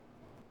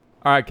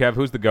All right, Kev,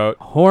 who's the GOAT?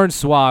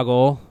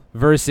 Hornswoggle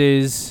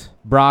versus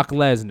Brock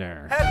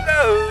Lesnar.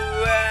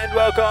 Hello, and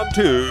welcome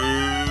to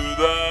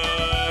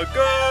the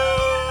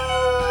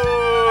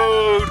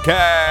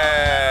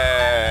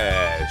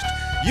GOATcast.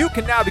 You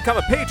can now become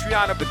a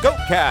Patreon of the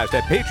GOATcast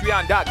at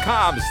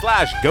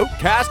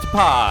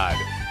patreon.com/GOATcastPod.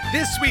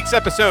 This week's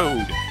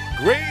episode,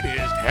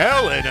 greatest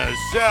Hell in a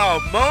Cell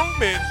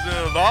moments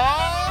of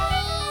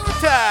all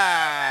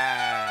time.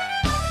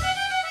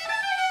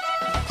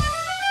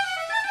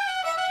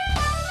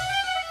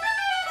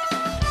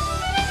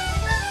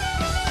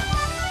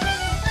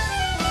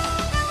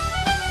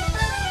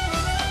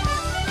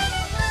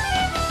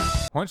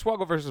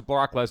 Hornswoggle versus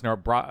Brock Lesnar.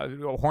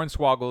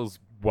 Hornswoggle's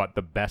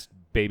the best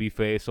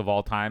babyface of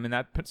all time in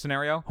that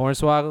scenario?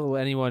 Hornswoggle,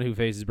 anyone who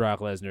faces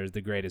Brock Lesnar is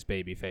the greatest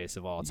babyface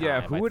of all time.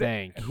 Yeah,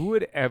 who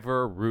would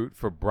ever root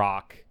for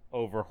Brock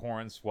over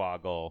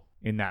Hornswoggle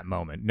in that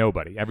moment?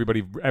 Nobody.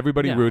 Everybody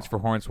roots for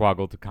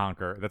Hornswoggle to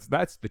conquer.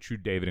 That's the true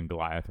David and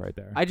Goliath right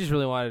there. I just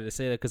really wanted to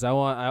say that because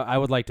I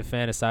would like to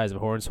fantasize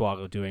of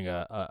Hornswoggle doing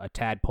a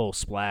tadpole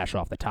splash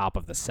off the top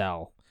of the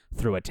cell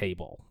through a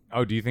table.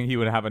 Oh, do you think he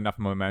would have enough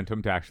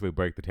momentum to actually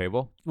break the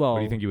table? Well, or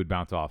do you think he would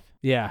bounce off?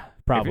 Yeah,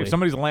 probably. If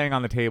somebody's laying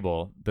on the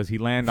table, does he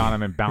land on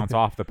him and bounce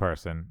off the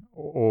person,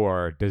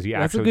 or does he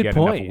actually get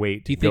enough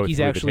weight to go through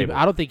the table?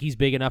 I don't think he's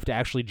big enough to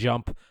actually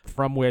jump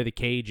from where the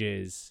cage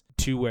is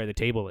to where the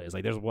table is.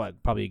 Like, there's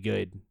probably a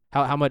good.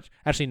 How much?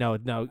 Actually, no.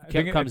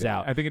 Comes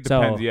out. I think it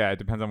depends. So, it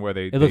depends on where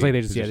they. It looks like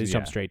they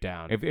jump straight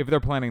down. If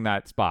they're planning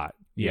that spot,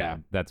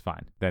 that's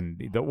fine. Then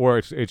or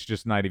it's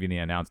just not even the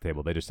announce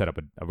table. They just set up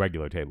a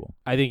regular table.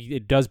 I think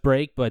it does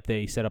break, but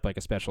they set up like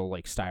a special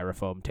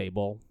styrofoam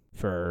table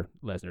for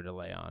Lesnar to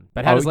lay on.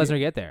 But how does Lesnar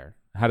get there?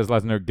 How does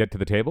Lesnar get to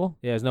the table?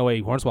 Yeah, there's no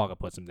way Hornswoggle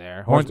puts him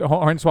there.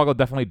 Hornswoggle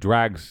definitely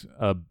drags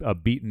a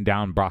beaten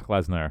down Brock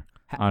Lesnar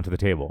onto the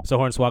table. So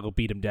Hornswoggle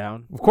beat him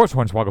down? Of course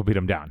Hornswoggle beat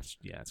him down.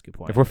 Yeah, that's a good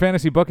point. If we're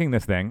fantasy booking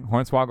this thing,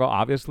 Hornswoggle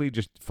obviously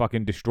just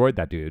fucking destroyed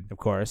that dude. Of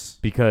course.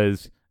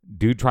 Because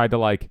dude tried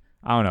to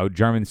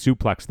German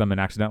suplex them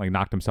and accidentally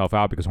knocked himself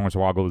out because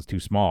Hornswoggle was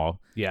too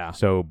small. Yeah.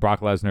 So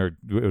Brock Lesnar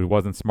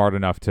wasn't smart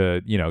enough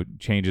to,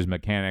 change his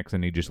mechanics,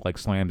 and he just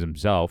slams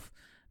himself,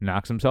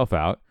 knocks himself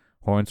out.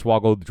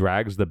 Hornswoggle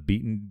drags the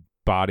beaten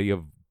body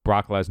of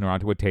Brock Lesnar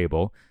onto a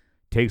table,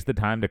 takes the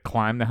time to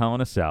climb the Hell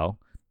in a Cell.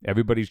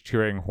 Everybody's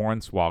cheering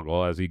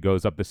Hornswoggle as he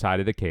goes up the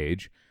side of the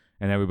cage,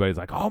 and everybody's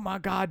like, "Oh my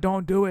God,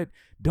 don't do it!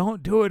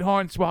 Don't do it,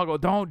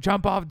 Hornswoggle! Don't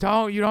jump off!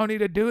 Don't! You don't need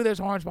to do this,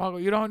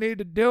 Hornswoggle! You don't need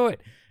to do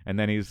it!" And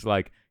then he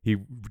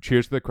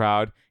cheers to the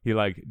crowd. He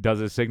does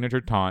his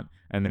signature taunt,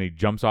 and then he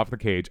jumps off the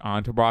cage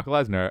onto Brock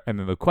Lesnar. And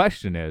then the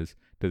question is,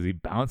 does he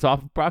bounce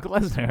off of Brock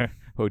Lesnar,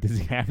 or does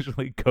he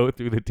actually go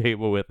through the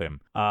table with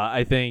him?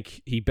 I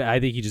think he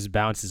just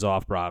bounces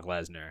off Brock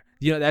Lesnar.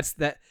 That's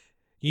that.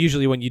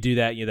 Usually when you do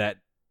that,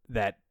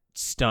 that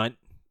stunt,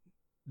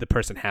 the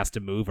person has to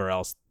move or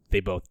else they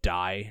both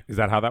die. Is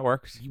that how that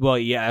works? Well,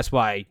 yeah, that's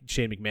why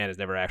Shane McMahon has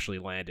never actually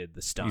landed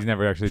the stunt. He's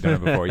never actually done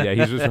it before. Yeah,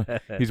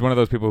 he's one of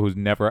those people who's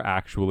never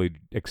actually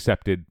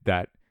accepted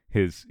that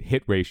his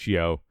hit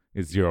ratio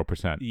is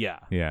 0%. Yeah.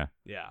 Yeah.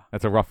 Yeah.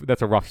 That's a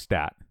rough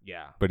stat.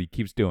 Yeah. But he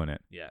keeps doing it.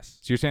 Yes.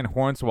 So you're saying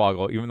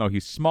Hornswoggle, even though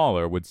he's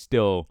smaller, would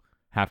still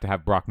have to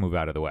have Brock move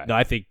out of the way? No,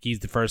 I think he's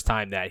the first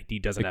time that he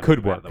doesn't have to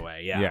move work out of the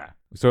way. Yeah. Yeah.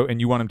 So,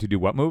 and you want him to do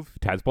what move?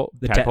 Tadpole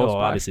splash?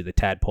 Obviously the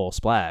tadpole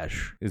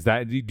splash. Is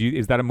that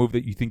a move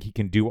that you think he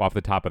can do off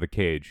the top of the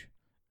cage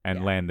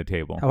and land the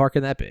table? How hard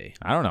can that be?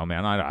 I don't know,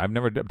 man. I've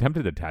never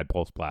attempted a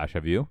tadpole splash.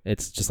 Have you?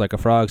 It's just like a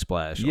frog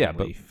splash. Yeah,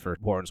 but for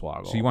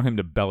Hornswoggle. So you want him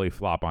to belly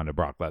flop onto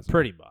Brock Lesnar?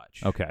 Pretty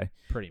much. Okay.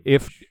 Pretty much.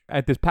 If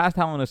at this past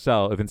Hell in a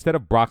Cell, if instead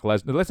of Brock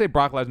Lesnar, let's say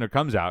Brock Lesnar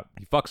comes out,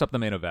 he fucks up the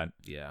main event.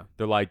 Yeah.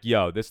 They're like,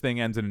 "Yo, this thing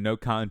ends in a no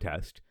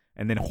contest,"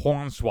 and then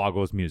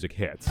Hornswoggle's music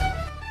hits,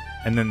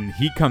 and then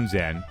he comes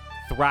in,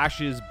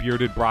 thrashes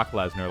bearded Brock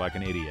Lesnar like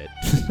an idiot.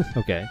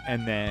 Okay.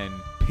 And then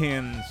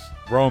pins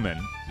Roman.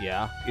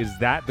 Yeah. Is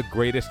that the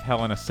greatest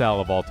Hell in a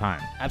Cell of all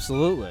time?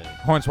 Absolutely.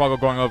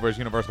 Hornswoggle going over as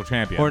Universal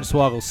Champion.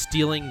 Hornswoggle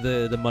stealing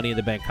the Money in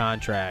the Bank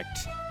contract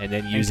and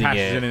then using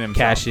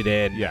cash it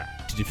in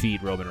to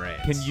defeat Roman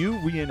Reigns. Can you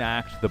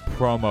reenact the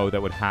promo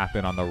that would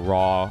happen on the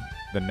Raw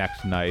the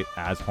next night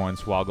as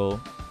Hornswoggle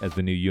as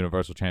the new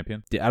Universal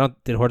Champion? Did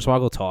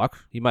Hornswoggle talk?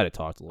 He might have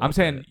talked a little bit. I'm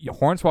saying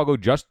Hornswoggle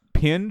just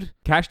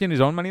cashed in his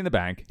own Money in the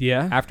Bank.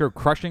 Yeah. After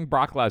crushing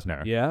Brock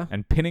Lesnar. Yeah.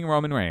 And pinning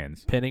Roman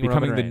Reigns.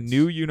 Becoming the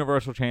new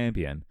Universal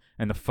Champion.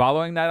 And the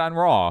following night on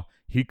Raw,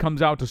 he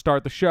comes out to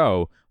start the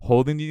show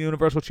holding the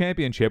Universal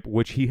Championship,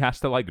 which he has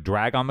to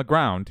drag on the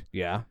ground.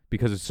 Yeah.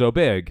 Because it's so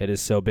big. It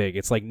is so big.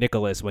 It's like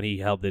Nicholas when he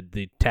held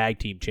the tag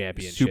team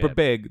championship. Super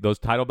big. Those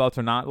title belts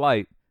are not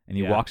light. And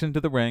he walks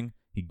into the ring.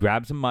 He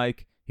grabs a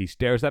mic. He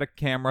stares at a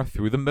camera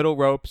through the middle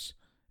ropes.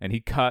 And he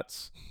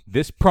cuts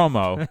this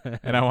promo.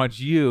 And I want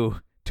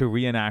you to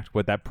reenact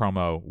what that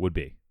promo would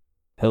be.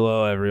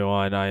 Hello,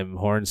 everyone. I'm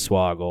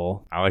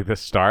Hornswoggle. I like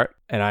this start.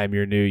 And I'm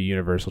your new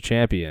Universal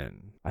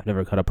Champion. I've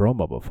never cut a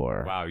promo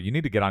before. Wow, you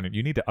need to get on it.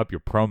 You need to up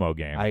your promo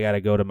game. I got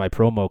to go to my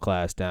promo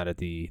class down at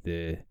the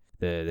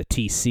the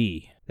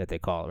TC that they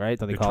call it, right?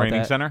 Don't they The call training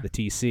it that? center? The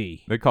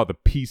TC. They call it the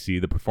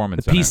PC, the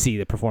performance The center. PC,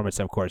 the performance,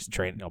 of course,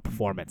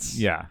 performance.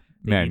 Yeah,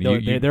 man.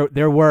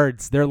 Their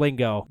words, their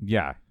lingo.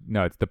 Yeah,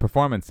 no, it's the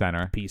performance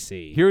center.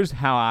 PC. Here's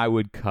how I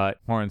would cut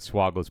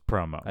Hornswoggle's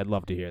promo. I'd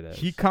love to hear this.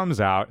 He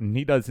comes out and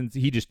he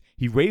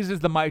raises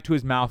the mic to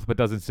his mouth but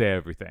doesn't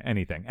say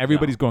anything.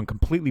 Everybody's going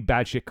completely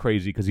batshit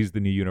crazy because he's the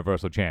new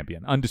Universal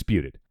Champion,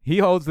 undisputed. He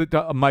holds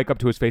the mic up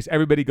to his face.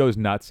 Everybody goes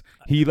nuts.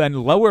 He then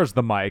lowers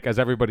the mic as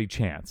everybody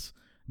chants.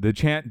 The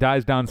chant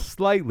dies down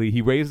slightly.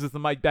 He raises the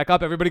mic back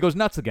up. Everybody goes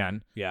nuts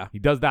again. Yeah. He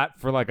does that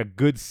for like a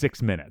good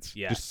 6 minutes.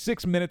 Yeah. Just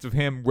 6 minutes of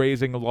him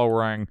raising and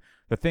lowering.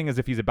 The thing is,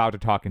 if he's about to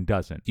talk and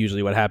doesn't.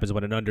 Usually what happens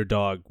when an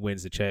underdog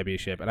wins the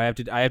championship. And I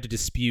have to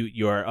dispute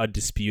your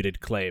undisputed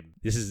claim.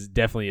 This is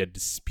definitely a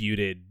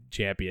disputed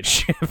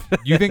championship.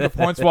 You think if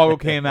Hornswoggle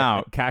came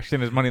out, cashed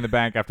in his Money in the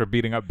Bank after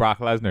beating up Brock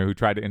Lesnar, who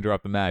tried to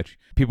interrupt the match,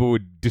 people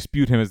would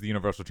dispute him as the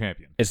Universal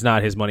Champion? It's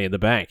not his Money in the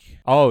Bank.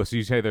 Oh, so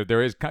you say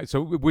there is...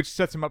 which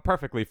sets him up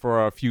perfectly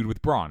for a feud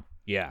with Braun.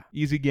 Yeah.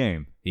 Easy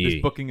game. Easy.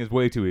 This booking is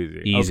way too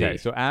easy. Easy. Okay,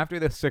 so after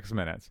the 6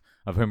 minutes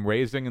of him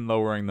raising and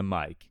lowering the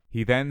mic,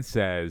 he then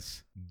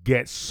says,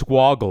 "Get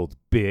swoggled,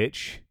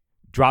 bitch,"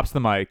 drops the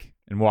mic,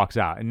 and walks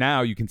out. And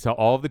now you can sell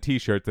all of the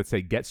T-shirts that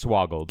say "Get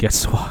swoggled." Get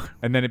swoggled.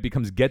 And then it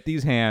becomes "Get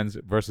these hands"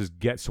 versus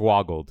 "Get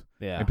swoggled."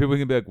 Yeah. And people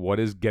can be like, what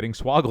does getting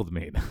swoggled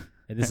mean?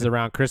 And this is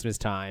around Christmas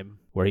time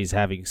where he's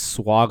having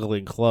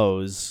swoggling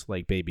clothes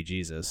like baby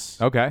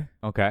Jesus. Okay.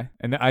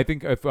 And I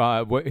think if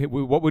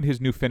what would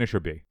his new finisher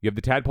be? You have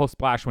the tadpole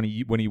splash when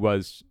he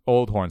was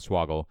old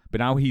Hornswoggle, but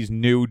now he's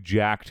new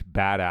jacked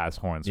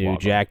badass Hornswoggle. New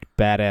jacked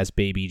badass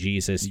baby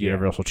Jesus, Yeah.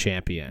 Universal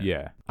Champion.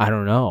 Yeah. I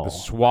don't know. The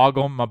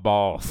swoggle my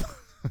balls.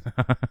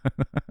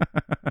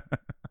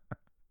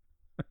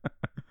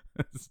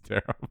 It's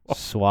terrible.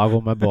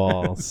 Swoggle my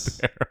balls.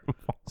 Terrible.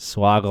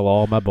 Swoggle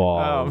all my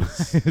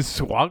balls. Is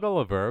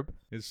swoggle a verb?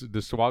 Does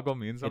swoggle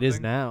mean something? It is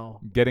now.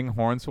 Getting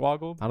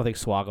hornswoggled? I don't think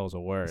swoggle is a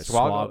word.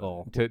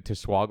 Swoggle. To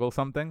swoggle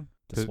something?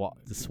 To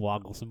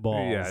swoggle some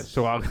balls. Yeah,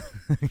 swoggle.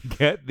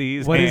 Get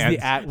these What is hands.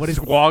 the act? What is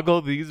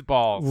swoggle these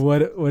balls?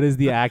 what is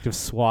the act of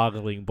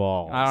swoggling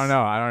balls? I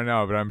don't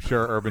know, but I'm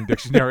sure Urban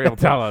Dictionary will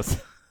tell us.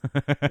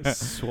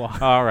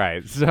 All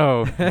right,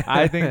 so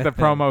I think the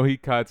promo he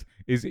cuts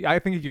is. I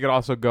think he could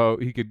also go.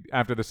 He could,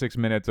 after the 6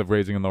 minutes of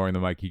raising and lowering the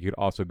mic, he could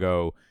also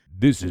go,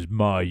 "This is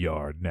my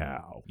yard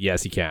now."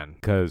 Yes, he can.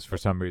 Because for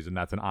some reason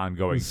that's an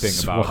ongoing thing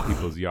about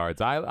people's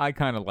yards. I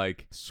kind of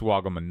like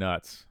swoggle my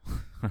nuts.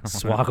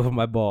 Swoggle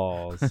my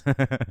balls.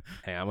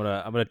 Hey, I'm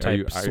gonna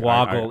type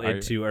swoggle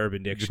into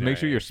Urban Dictionary. Just make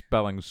sure you're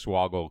spelling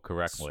swoggle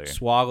correctly.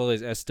 Swoggle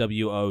is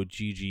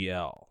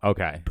SWOGGL.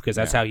 Okay, Because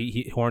that's how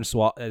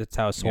that's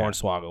how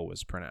Hornswoggle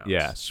was pronounced.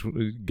 Yeah,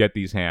 get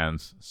these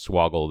hands,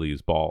 swoggle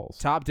these balls.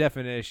 Top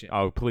definition.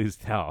 Oh, please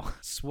tell.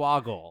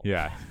 Swoggle.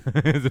 Yeah.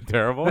 Is it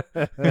terrible?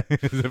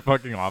 Is it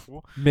fucking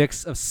awful?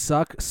 Mix of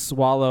suck,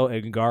 swallow,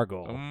 and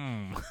gargle.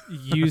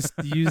 Used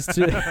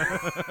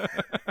to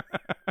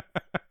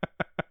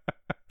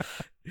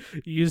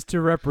used to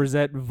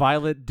represent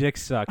violent dick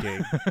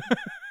sucking.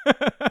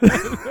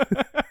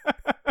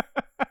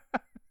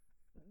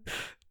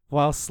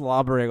 While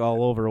slobbering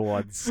all over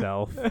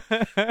oneself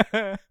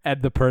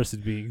and the person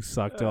being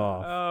sucked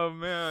off. Oh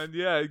man,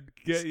 yeah,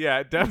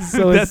 definitely.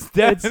 So that's it's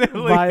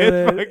definitely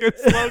violent. his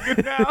fucking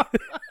slogan now.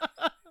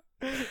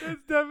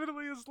 It's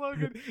definitely a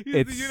slogan.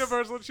 He's the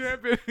Universal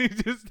Champion. He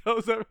just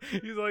tells them,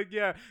 he's like,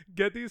 yeah,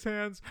 get these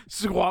hands,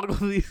 swoggle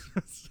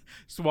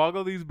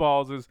these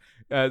balls as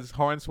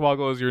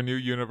Hornswoggle is your new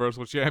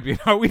Universal Champion.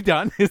 Are we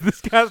done? Is this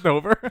cast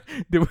over?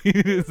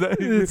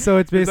 So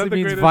it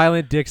basically means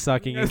violent dick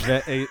sucking. Is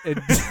that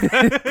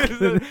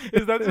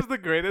just the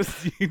greatest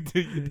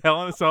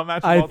Hell in a Cell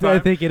match of all time? I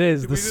think it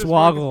is. The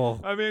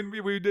swoggle. I mean,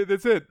 we did.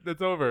 That's it.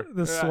 That's over.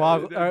 The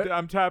swoggle.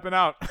 I'm tapping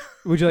out.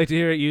 Would you like to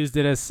hear it used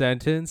in a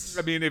sentence?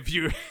 I mean, if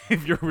you're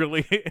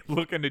really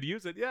looking to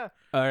use it, yeah.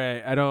 All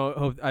right. I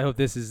hope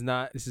this is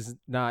not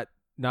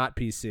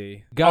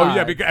PC. God. Oh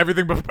yeah, because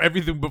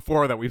everything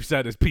before that we've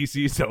said is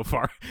PC so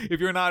far.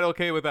 If you're not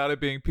okay without it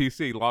being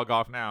PC, log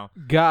off now.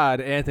 God,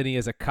 Anthony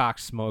is a cock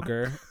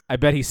smoker. I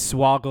bet he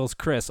swoggles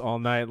Chris all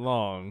night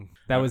long.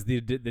 That was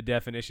the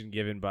definition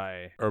given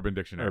by Urban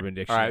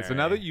Dictionary. All right, so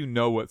now that you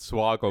know what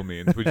swoggle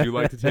means, would you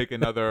like to take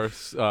another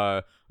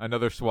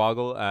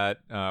swoggle at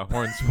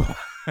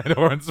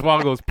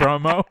Hornswoggle's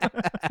promo?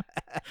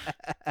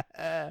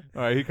 All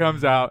right, he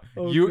comes out.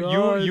 Oh,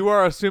 you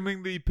are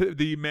assuming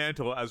the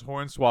mantle as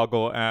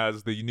Hornswoggle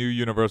as the new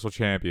Universal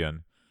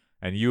Champion.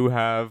 And you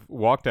have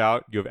walked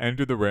out, you have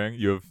entered the ring,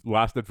 you have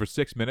lasted for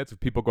 6 minutes of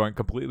people going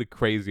completely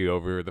crazy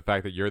over the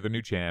fact that you're the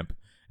new champ,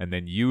 and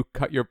then you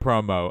cut your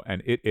promo,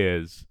 and it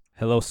is...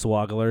 Hello,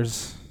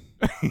 swogglers.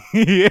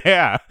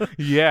 yeah.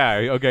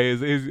 Okay,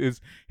 his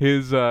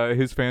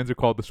fans are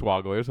called the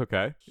Swogglers,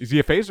 okay. Is he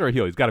a face or a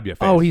heel? He's got to be a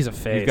face. Oh, he's a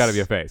face. He's got to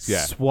be a face, yeah.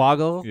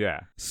 Swoggle?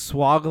 Yeah.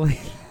 Swoggling.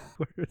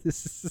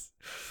 This is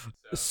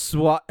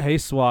Hey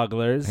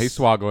Swogglers. Hey,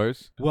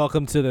 Swogglers.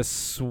 Welcome to the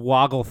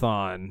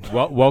Swogglethon.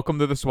 Welcome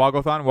to the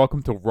Swogglethon.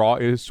 Welcome to Raw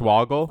is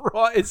Swoggle.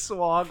 Raw is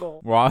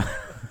Swoggle. Raw.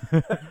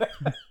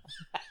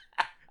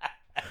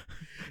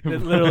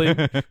 Literally,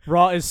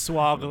 Raw is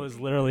Swoggle is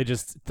literally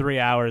just 3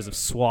 hours of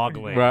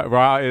swoggling.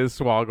 Raw is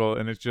Swoggle,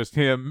 and it's just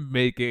him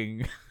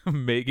making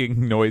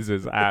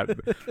noises at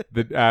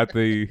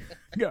the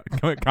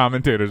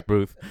commentator's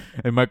booth,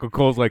 and Michael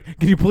Cole's like,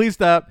 "Can you please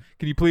stop?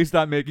 Can you please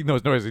stop making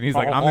those noises?" And he's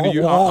like, "I'm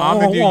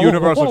the new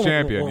Universal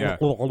Champion."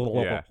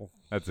 Yeah,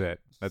 that's it.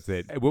 That's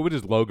it. What would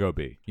his logo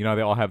be? You know,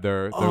 they all have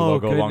their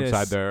logo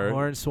alongside their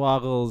Horn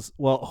Swoggles.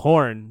 Well,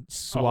 horn.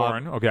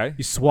 horn. Okay.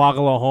 You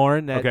swoggle a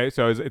horn. Okay,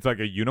 so it's like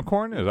a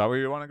unicorn. Is that what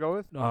you want to go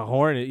with? A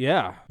horn.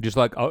 Yeah. Just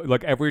like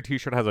every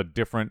T-shirt has a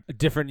different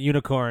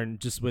unicorn,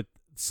 just with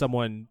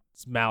someone's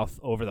mouth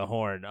over the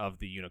horn of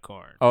the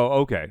unicorn.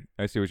 Oh, okay.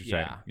 I see what you're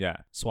saying. Yeah.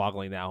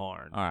 Swoggling that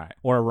horn. All right.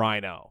 Or a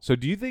rhino. So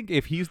do you think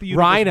if he's the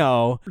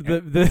Rhino,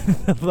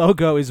 the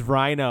logo is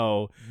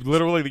Rhino,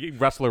 literally the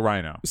wrestler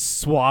Rhino,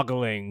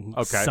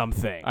 swoggling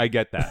something. I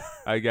get that.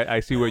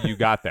 I see what you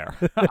got there.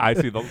 I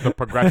see the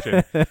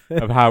progression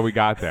of how we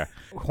got there.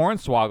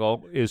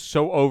 Hornswoggle is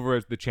so over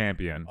as the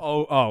champion.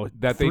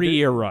 That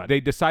 3-year run. They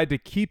decide to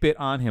keep it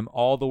on him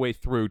all the way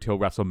through till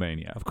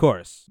WrestleMania. Of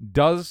course.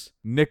 Does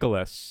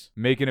Nicholas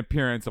make an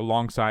appearance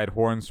alongside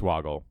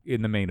Hornswoggle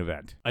in the main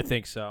event? I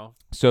think so.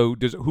 So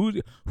who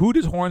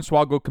does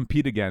Hornswoggle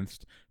compete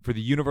against for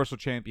the Universal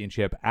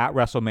Championship at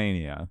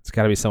WrestleMania? It's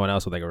got to be someone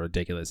else with like a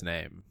ridiculous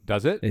name.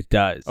 Does it? It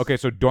does. Okay,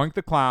 so Doink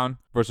the Clown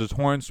versus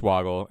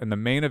Hornswoggle in the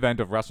main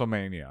event of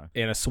WrestleMania.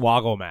 In a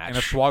swoggle match. In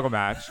a swoggle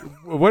match.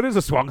 What is a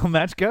swoggle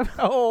match, Kev?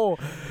 Oh,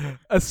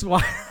 a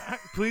swoggle.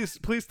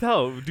 Please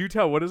tell. Do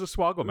tell. What is a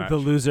swoggle match? The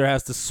loser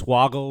has to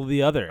swoggle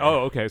the other.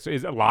 Oh, okay. So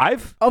is it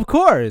live? Of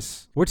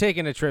course. We're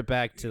taking a trip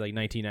back to like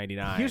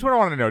 1999. Here's what I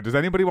want to know. Does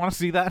anybody want to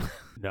see that?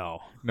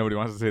 No. Nobody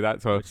wants to see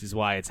that. So which is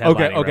why it's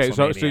headlining okay.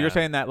 So WrestleMania. you're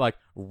saying that like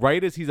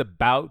right as he's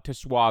about to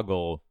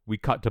swoggle, we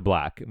cut to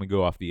black and we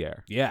go off the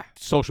air. Yeah.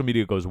 Social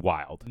media goes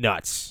wild.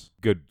 Nuts.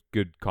 Good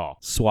call.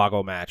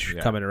 Swoggle match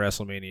coming to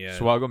WrestleMania.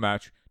 Swoggle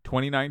match.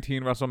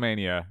 2019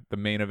 WrestleMania, the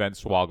main event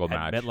swoggle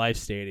match. At MetLife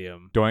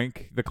Stadium.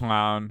 Doink the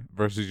Clown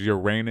versus your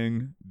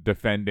reigning,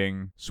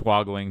 defending,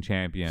 swoggling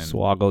champion.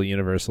 Swoggle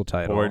Universal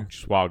title.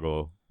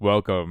 Hornswoggle.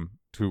 Welcome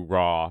to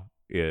Raw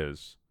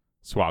is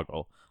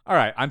Swoggle. All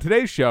right, on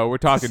today's show, we're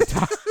talking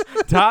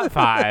top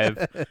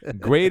 5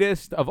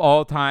 greatest of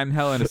all time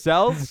Hell in a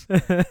Cells.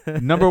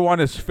 Number 1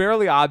 is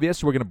fairly obvious,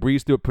 so we're going to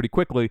breeze through it pretty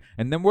quickly.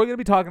 And then we're going to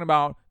be talking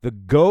about the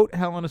GOAT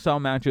Hell in a Cell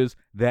matches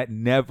that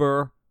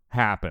never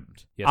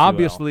happened. Yes,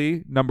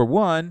 obviously, number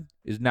 1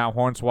 is now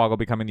Hornswoggle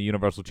becoming the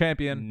Universal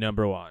Champion.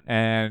 Number 1.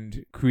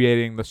 And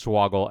creating the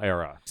Swoggle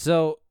era.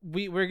 So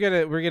we're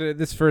gonna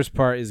this first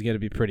part is gonna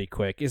be pretty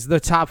quick. Is the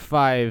top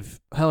 5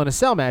 Hell in a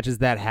Cell matches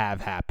that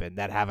have happened,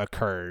 that have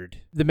occurred.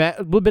 A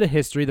little bit of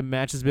history. The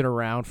match has been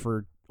around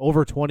for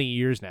over 20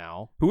 years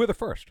now. Who were the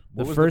first?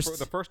 The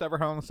first ever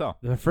Hell in a Cell?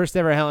 The first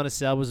ever Hell in a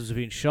Cell was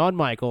between Shawn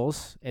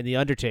Michaels and The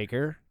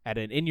Undertaker at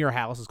an In Your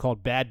House. It's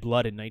called Bad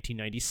Blood in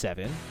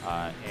 1997.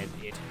 And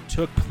it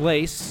took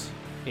place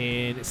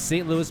in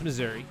St. Louis,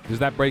 Missouri. Does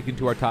that break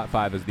into our top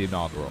 5 as the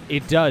inaugural?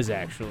 It does,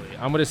 actually.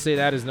 I'm going to say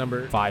that is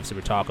number 5, so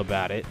we talk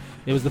about it.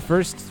 It was the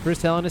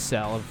first Hell in a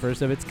Cell, and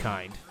first of its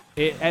kind.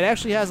 It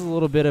actually has a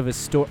little bit of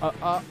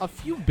a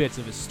few bits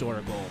of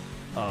historical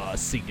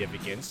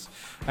significance.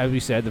 As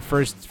we said, the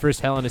first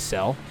Hell in a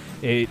Cell,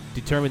 it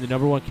determined the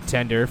number 1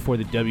 contender for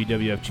the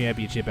WWF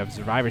Championship at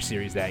Survivor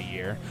Series that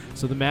year.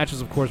 So the match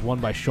was, of course,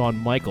 won by Shawn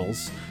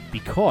Michaels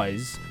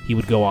because he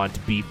would go on to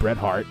beat Bret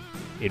Hart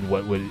in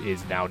what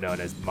is now known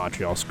as the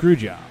Montreal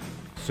Screwjob.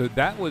 So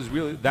that was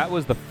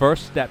the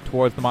first step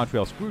towards the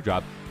Montreal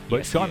Screwjob. But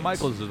Yes, Shawn he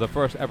Michaels is the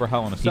first ever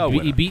Hell in a He Cell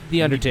winner. he beat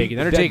The Undertaker.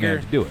 The He beat the dead Undertaker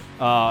man to do it.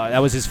 That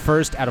was his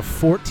first out of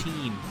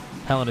 14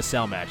 Hell in a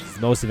Cell matches,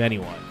 the most of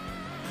anyone.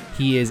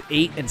 He is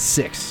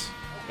 8-6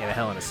 in a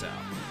Hell in a Cell.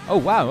 Oh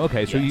wow!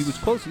 Okay, so he Yes. was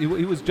close. He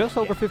was just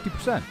over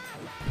 50%.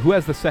 Who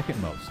has the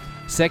second most?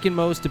 Second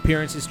most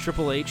appearances,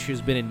 Triple H,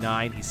 who's been in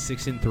 9. He's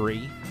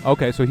 6-3.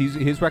 Okay, so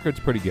his record's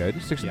pretty good.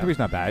 6-3 is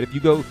not bad. If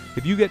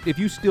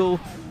you steal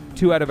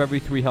 2 out of every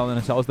 3 Hell in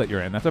a Cells that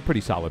you're in, that's a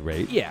pretty solid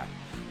rate. Yeah.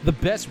 The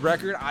best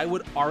record, I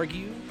would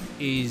argue,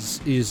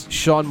 is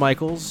Shawn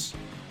Michaels.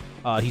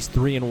 He's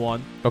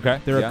 3-1.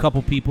 Okay. There are a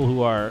couple people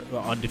who are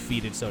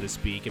undefeated, so to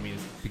speak. I mean,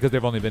 because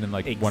they've only been in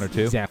like 1 or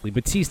 2. Exactly.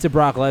 Batista,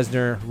 Brock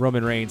Lesnar,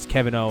 Roman Reigns,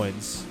 Kevin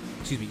Owens.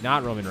 Excuse me,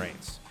 not Roman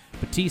Reigns.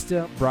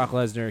 Batista, Brock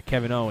Lesnar,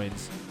 Kevin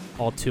Owens,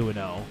 all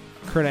 2-0.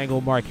 Kurt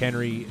Angle, Mark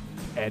Henry,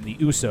 and the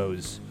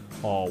Usos,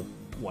 all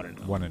 1-0.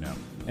 1-0.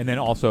 And then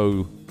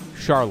also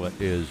Charlotte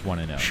is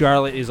 1-0.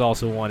 Charlotte is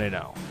also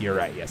 1-0. You're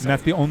right, yes. And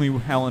that's the only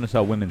Hell in a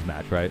Cell women's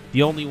match, right?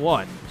 the only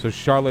one. So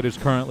Charlotte is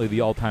currently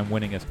the all-time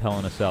winningest Hell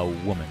in a Cell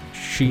woman.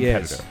 She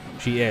is.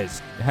 She is.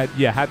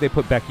 Had they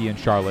put Becky and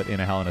Charlotte in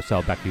a Hell in a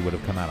Cell, Becky would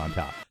have come out on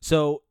top.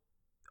 So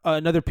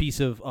another piece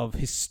of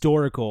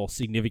historical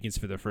significance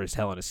for the first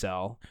Hell in a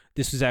Cell.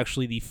 This was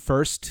actually the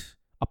first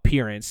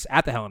appearance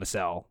at the Hell in a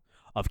Cell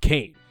of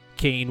Kane.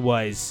 Kane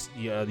was,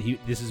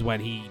 this is when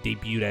he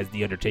debuted as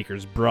The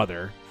Undertaker's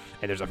brother.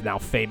 And there's a now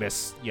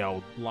famous,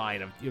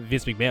 line of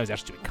Vince McMahon was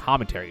actually doing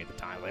commentary at the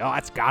time. Like, oh,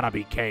 that's gotta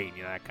be Kane,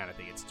 that kind of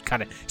thing. It's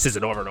kind of says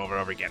it over and over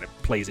and over again. It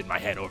plays in my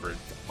head over,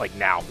 like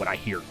now when I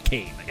hear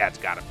Kane, like that's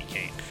gotta be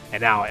Kane.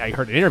 And now I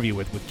heard an interview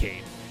with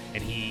Kane,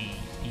 and he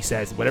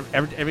says whatever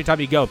every time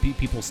you go,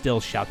 people still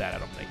shout that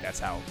at him. Like that's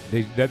how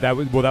that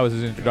was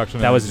his introduction.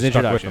 That was his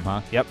introduction. With him,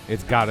 huh? Yep,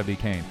 it's gotta be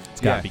Kane. It's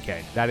gotta be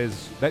Kane.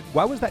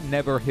 Why was that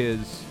never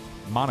his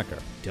moniker?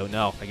 Don't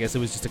know. I guess it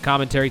was just a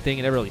commentary thing,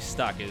 and it really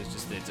stuck.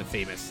 It's a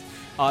famous.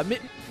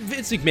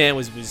 Vince McMahon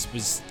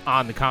was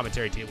on the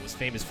commentary table. Was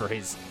famous for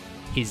his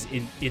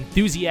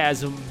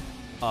enthusiasm,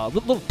 a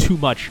little too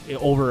much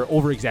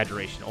over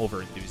exaggeration,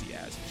 over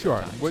enthusiasm.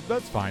 Sure, well,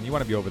 that's fine. You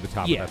want to be over the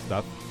top of that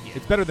stuff. Yeah.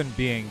 It's better than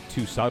being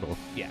too subtle.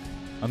 Yeah.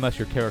 Unless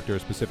your character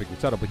is specifically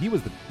subtle, but he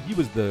was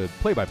the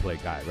play-by-play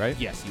guy, right?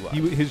 Yes, he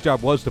was. His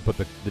job was to put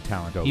the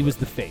talent over. He was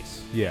the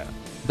face. Yeah,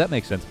 that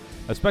makes sense.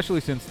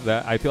 Especially since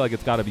that, I feel like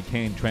it's got to be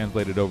Kane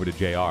translated over to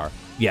JR.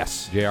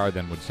 Yes. JR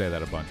then would say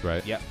that a bunch,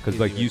 right? Yeah. Because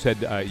like you said,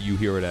 you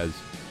hear it as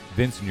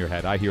Vince in your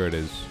head. I hear it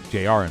as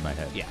JR in my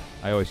head. Yeah.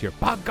 I always hear,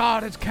 by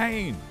God, it's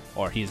Kane.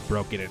 Or he's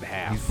broken in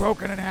half. He's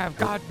broken in half.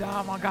 God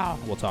damn, my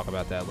God. We'll talk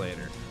about that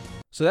later.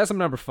 So that's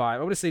number 5. I'm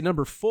going to say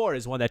number 4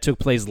 is one that took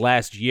place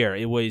last year.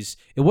 It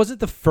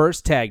wasn't the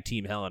first tag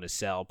team Hell in a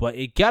Cell, but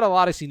it got a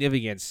lot of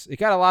significance. It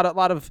got a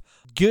lot of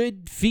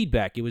good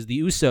feedback. It was the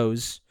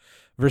Usos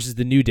versus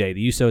the New Day.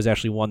 The Usos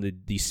actually won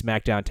the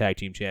SmackDown Tag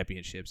Team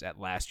Championships at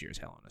last year's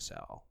Hell in a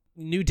Cell.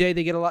 New Day,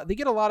 they get a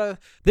lot of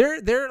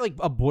they're like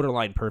a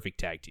borderline perfect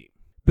tag team.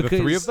 The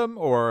 3 of them,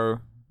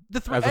 or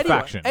as a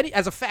faction?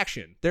 As a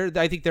faction.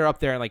 I think they're up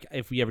there, and like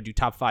if we ever do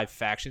top 5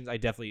 factions, I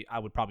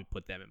would probably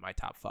put them in my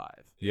top 5.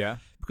 Yeah.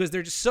 Because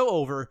they're just so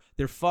over,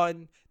 they're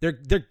fun, they're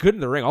good in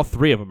the ring. All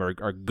 3 of them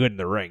are good in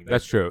the ring.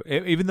 That's true.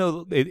 Even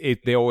though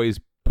they always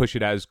push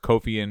it as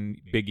Kofi and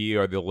Big E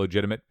are the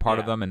legitimate part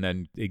of them, and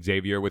then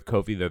Xavier with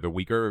Kofi, they're the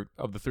weaker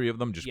of the 3 of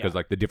them, just because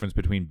like the difference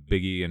between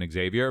Big E and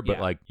Xavier. But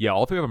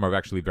all 3 of them are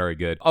actually very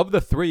good. Of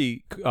the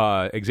 3,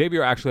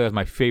 Xavier actually has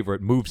my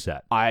favorite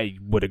moveset. I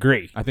would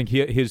agree. I think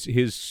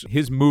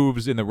his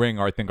moves in the ring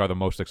are the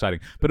most exciting.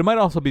 But it might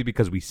also be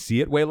because we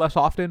see it way less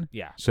often.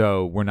 Yeah.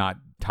 So we're not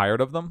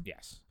tired of them.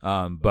 Yes.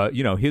 But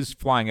his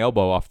flying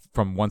elbow off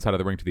from one side of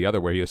the ring to the other,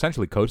 where he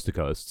essentially coast to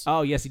coasts.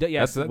 Oh yes, he does.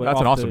 Yes, that's an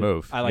awesome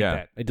move. I like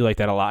that. I do like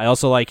that a lot. I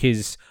also like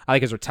his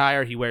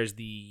attire. He wears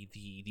the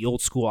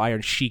old school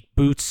Iron Sheik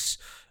boots.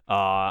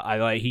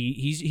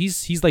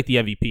 He's like the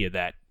MVP of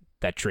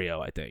that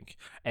trio, I think.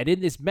 And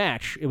in this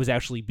match, it was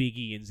actually Big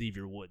E and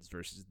Xavier Woods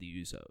versus the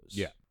Usos.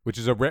 Yeah. Which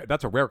is a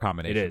rare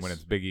combination. It is. When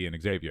it's Big E and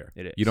Xavier.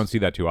 It is. You don't see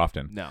that too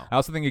often. No. I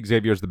also think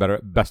Xavier's the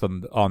best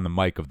on the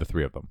mic of the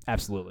 3 of them.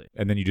 Absolutely.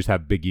 And then you just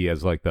have Big E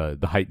as like the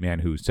hype man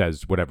who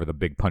says whatever the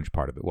big punch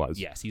part of it was.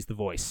 Yes, he's the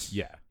voice.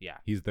 Yeah. Yeah.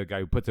 He's the guy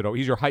who puts it over.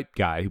 He's your hype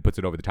guy who puts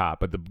it over the top.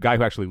 But the guy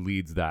who actually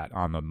leads that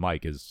on the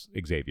mic is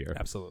Xavier.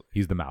 Absolutely.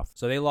 He's the mouth.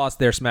 So they lost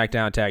their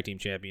SmackDown Tag Team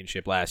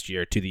Championship last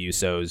year to the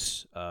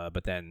Usos.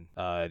 But then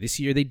this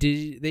year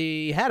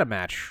they had a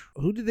match.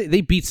 Who did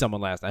they beat someone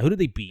last night? Who did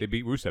they beat? They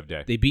beat Rusev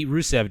Day. They beat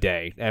Rusev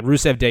Day. And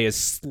Rusev Day is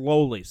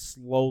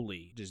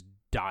slowly just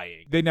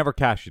dying. They never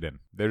cash it in.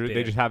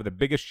 They just have the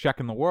biggest check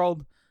in the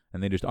world,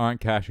 and they just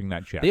aren't cashing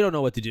that check. They don't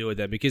know what to do with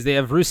them because they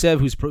have Rusev,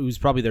 who's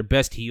probably their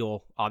best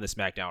heel on the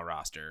SmackDown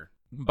roster.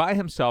 By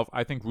himself,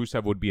 I think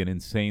Rusev would be an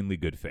insanely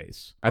good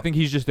face. I think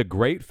he's just a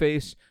great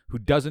face who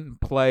doesn't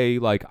play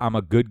like I'm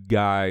a good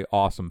guy,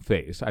 awesome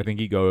face. I think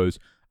he goes,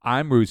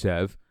 I'm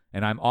Rusev,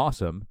 and I'm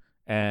awesome,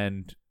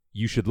 and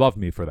you should love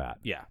me for that.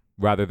 Yeah.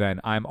 Rather than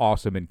I'm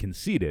awesome and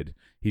conceited.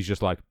 He's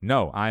just like,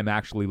 no, I'm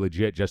actually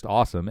legit just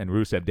awesome, and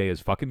Rusev Day is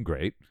fucking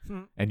great,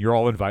 and you're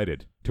all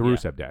invited to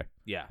Rusev Day.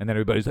 Yeah. And then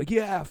everybody's like,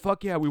 yeah,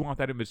 fuck yeah, we want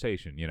that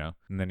invitation,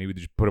 And then he would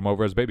just put him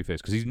over as a babyface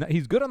because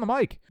he's good on the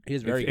mic. He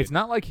is very good. It's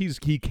not like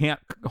he can't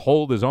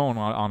hold his own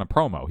on a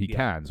promo. He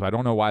can. So I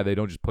don't know why they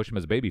don't just push him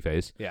as a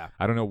babyface. Yeah.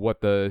 I don't know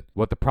what the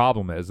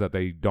problem is that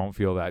they don't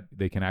feel that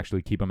they can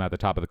actually keep him at the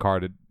top of the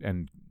card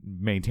and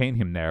maintain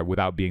him there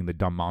without being the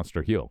dumb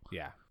monster heel.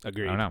 Yeah.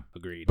 Agreed. I don't know.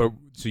 Agreed. But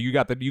so you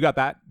got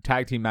that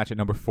tag team match at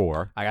number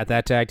 4. I got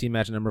that tag team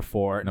match at number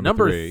 4.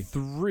 Number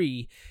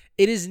 3.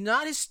 It is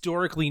not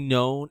historically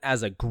known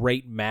as a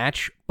great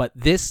match, but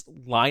this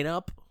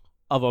lineup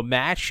of a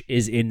match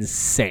is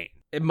insane.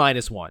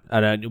 -1.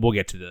 And we'll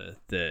get to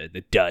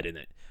the dud in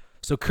it.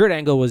 So Kurt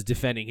Angle was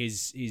defending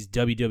his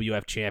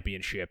WWF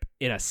championship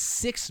in a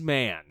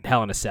 6-man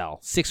Hell in a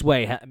Cell,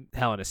 6-way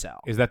Hell in a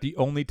Cell. Is that the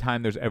only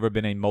time there's ever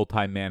been a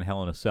multi-man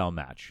Hell in a Cell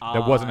match?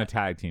 That wasn't a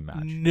tag team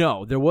match.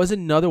 No, there was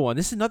another one.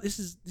 This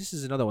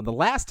is another one. The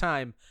last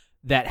time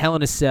that Hell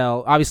in a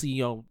Cell, obviously,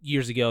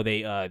 years ago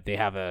they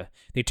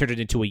turned it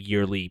into a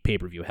yearly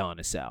pay-per-view Hell in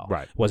a Cell.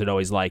 Right. Wasn't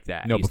always like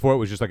that. No, before it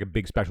was just like a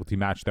big specialty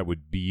match that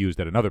would be used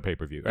at another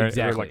pay-per-view.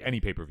 Exactly. Or like any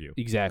pay-per-view.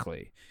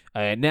 Exactly.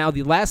 Now,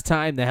 the last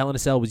time the Hell in a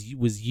Cell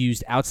was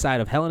used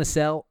outside of Hell in a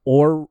Cell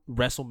or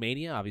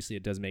WrestleMania, obviously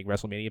it does make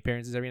WrestleMania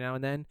appearances every now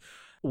and then,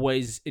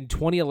 was in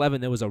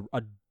 2011. There was a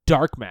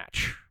dark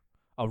match,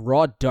 a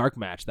Raw dark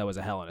match that was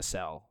a Hell in a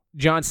Cell.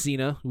 John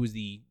Cena, who was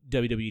the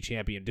WWE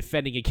champion,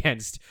 defending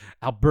against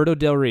Alberto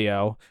Del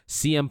Rio,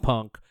 CM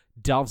Punk,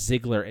 Dolph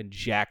Ziggler, and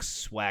Jack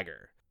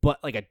Swagger. But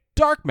like a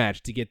dark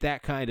match to get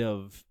that kind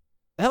of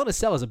Hell in a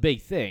Cell is a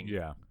big thing.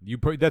 Yeah,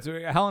 that's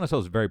Hell in a Cell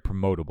is very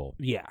promotable.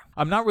 Yeah,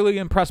 I'm not really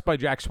impressed by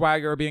Jack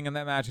Swagger being in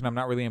that match, and I'm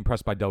not really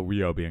impressed by Del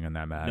Rio being in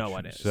that match. No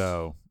one is.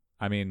 So,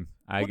 I mean,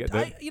 I get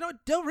that.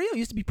 Del Rio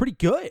used to be pretty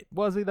good.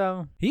 Was he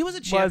though? He was a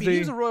champion. he? He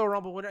was a Royal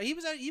Rumble winner. He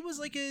was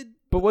like a.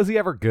 But was he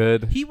ever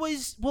good? He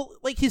was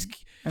like his.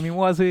 I mean,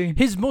 was he?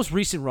 His most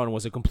recent run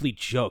was a complete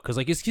joke because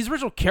like his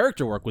original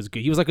character work was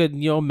good. He was like a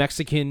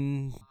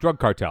Mexican Drug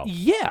cartel.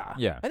 Yeah,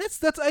 Yeah. and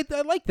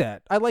I like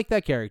that. I like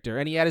that character,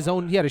 and he had his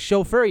own. He had a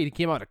chauffeur. He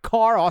came out in a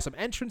car. Awesome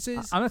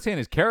entrances. I'm not saying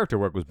his character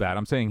work was bad.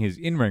 I'm saying his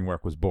in-ring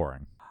work was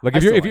boring. Like I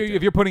if you're still liked it.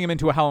 if you're putting him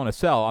into a Hell in a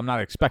Cell, I'm not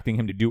expecting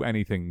him to do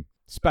anything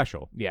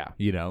special. Yeah,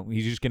 You know,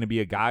 he's just going to be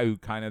a guy who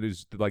kind of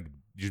is like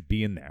just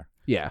being there.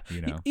 yeah,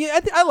 You know. Yeah.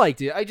 I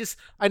liked it.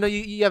 I know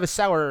you have a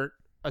sour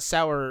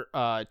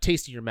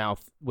taste in your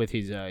mouth with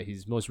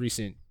his most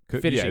recent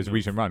finishing. Yeah, his move.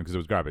 recent run because it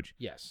was garbage.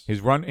 Yes,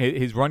 His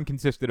run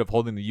consisted of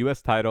holding the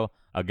U.S. title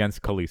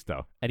against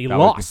Kalisto, and he That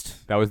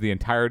lost. that was the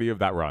entirety of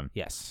that run.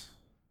 Yes,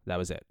 that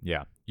was it.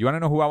 Yeah. You want to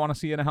know who I want to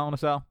see in a Hell in a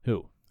Cell?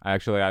 Who? I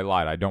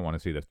lied. I don't want to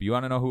see this. But you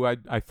want to know who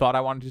I thought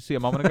I wanted to see a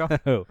moment ago?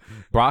 Who?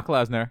 Brock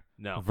Lesnar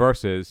No.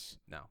 versus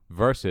No.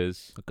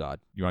 Oh God.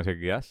 You want to take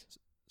a guess?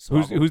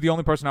 Swoggle. Who's the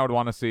only person I would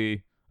want to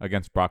see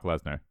against Brock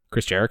Lesnar?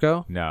 Chris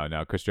Jericho? No,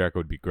 Chris Jericho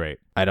would be great.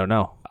 I don't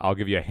know. I'll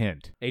give you a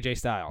hint. AJ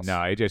Styles. No,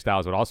 AJ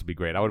Styles would also be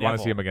great. I would want to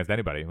Neville. see him against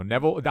anybody.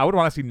 I would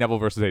want to see Neville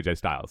versus AJ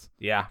Styles.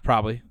 Yeah,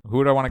 probably. Who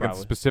would I want against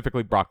Probably.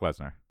 specifically Brock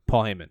Lesnar?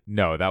 Paul Heyman.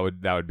 No, that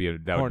would be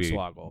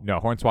Hornswoggle. No,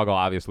 Hornswoggle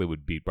obviously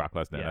would beat Brock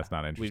Lesnar. Yeah. That's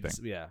not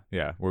interesting. Yeah.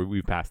 Yeah,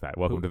 we've passed that.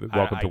 Welcome Who-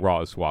 to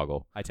Raw's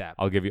Swoggle. I tap.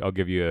 I'll give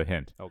you a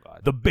hint. Oh God.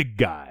 The big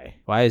guy.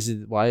 Why is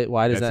it?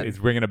 Why does that? It's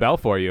ringing a bell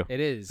for you. It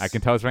is. I can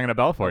tell it's ringing a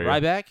bell for you.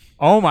 Ryback.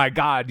 Oh my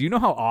God! Do you know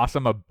how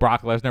awesome a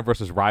Brock Lesnar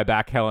versus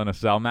Ryback Hell in a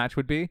Cell match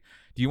would be?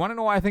 Do you want to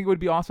know why I think it would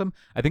be awesome?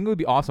 I think it would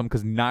be awesome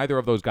because neither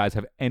of those guys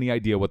have any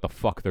idea what the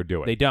fuck they're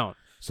doing. They don't.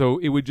 So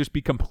it would just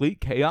be complete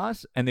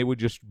chaos, and they would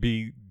just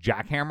be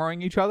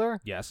jackhammering each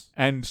other, Yes.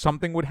 and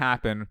something would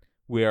happen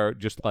where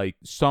just like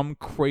some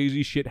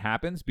crazy shit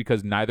happens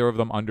because neither of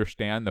them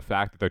understand the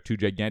fact that they're two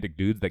gigantic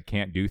dudes that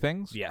can't do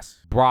things. Yes.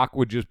 Brock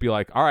would just be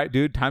like, all right,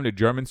 dude, time to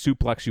German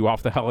suplex you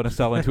off the Hell in a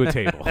Cell into a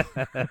table.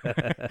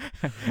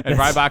 And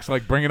Ryback's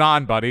like, bring it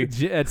on, buddy.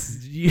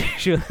 That's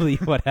usually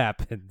what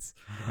happens.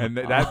 And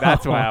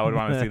that's why I would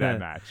want to see that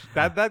match.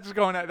 That's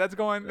going in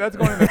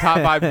the top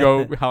 5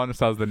 go Hell in a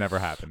Cells that never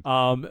happened.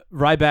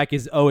 Ryback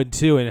is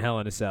 0-2 in Hell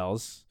in a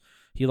Cells.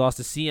 He lost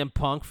to CM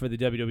Punk for the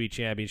WWE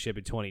Championship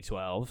in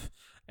 2012.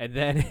 And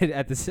then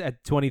at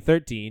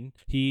 2013,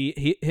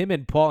 him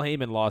and Paul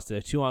Heyman lost a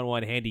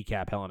 2-on-1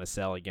 handicap Hell in a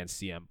Cell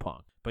against CM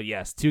Punk. But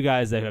yes, two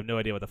guys that have no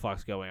idea what the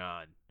fuck's going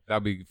on.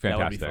 That'd be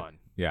fantastic. That would be fun.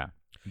 Yeah.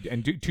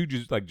 And two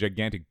just like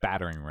gigantic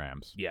battering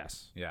rams.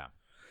 Yes. Yeah.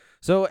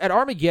 So at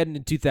Armageddon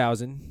in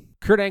 2000,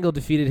 Kurt Angle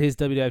defeated his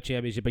WWF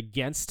Championship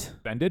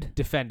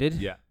defended,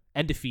 Yeah.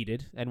 and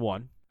defeated, and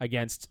won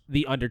against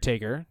The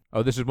Undertaker.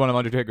 Oh, this is one of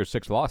Undertaker's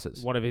 6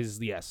 losses. One of his,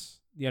 yes,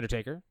 The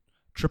Undertaker,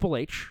 Triple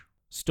H,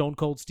 Stone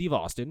Cold Steve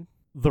Austin,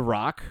 The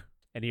Rock,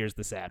 and here's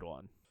the sad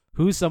one.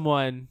 Who's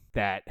someone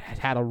that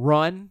had a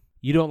run?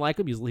 You don't like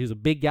him. He was a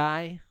big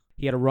guy.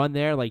 He had a run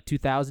there like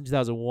 2000,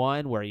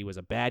 2001 where he was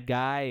a bad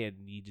guy, and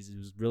it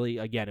was really,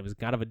 again, it was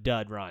kind of a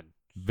dud run.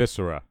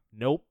 Viscera.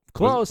 Nope.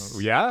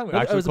 Close. Yeah? It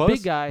Actually was close? a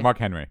big guy. Mark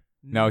Henry.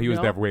 No, he was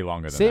there way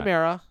longer than Same that.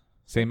 era.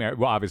 Same era.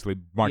 Well, obviously,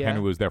 Mark Yeah.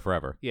 Henry was there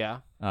forever. Yeah.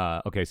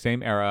 Okay,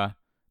 same era,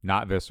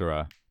 not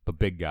Viscera, but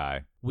big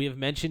guy. We have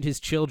mentioned his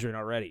children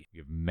already.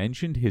 You've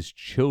mentioned his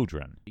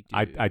children.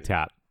 I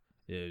tap.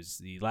 It was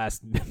the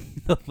last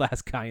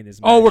guy in this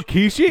match. Oh,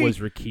 Rikishi? was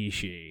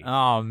Rikishi.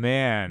 Oh,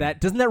 man.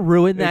 Doesn't that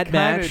ruin that it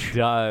kinda match?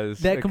 does.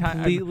 That It kinda-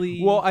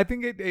 completely- well, I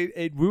think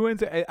it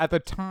ruins it. At the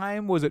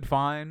time, was it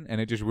fine?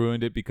 And it just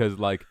ruined it because,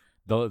 like,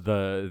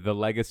 the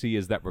legacy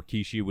is that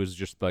Rikishi was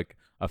just, like,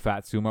 a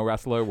fat sumo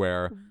wrestler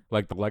where,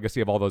 like, the legacy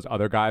of all those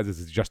other guys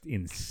is just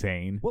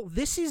insane. Well,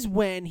 this is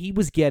when he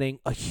was getting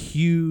a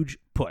huge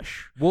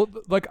push. Well,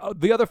 like,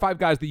 the other 5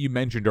 guys that you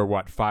mentioned are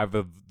what?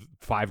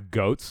 5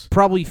 goats?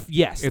 Probably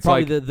yes. It's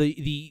probably like-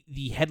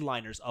 the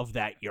headliners of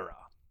that era.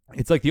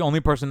 It's like the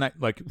only person that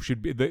like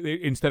should be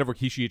instead of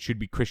Rikishi, it should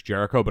be Chris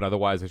Jericho, but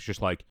otherwise it's just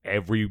like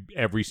every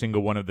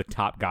single one of the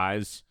top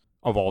guys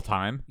of all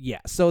time.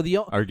 Yeah. So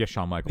Or I guess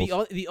Shawn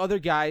Michaels. the other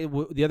guys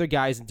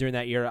during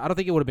that era, I don't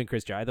think it would have been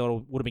Chris Jericho. I thought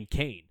it would have been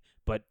Kane.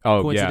 But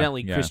Oh,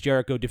 coincidentally, yeah. Chris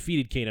Jericho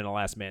defeated Kane in a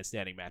last man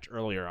standing match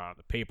earlier on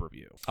the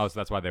pay-per-view. Oh, so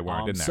that's why they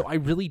weren't in there. So I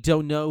really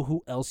don't know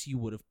who else you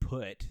would have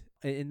put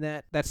in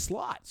that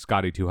slot.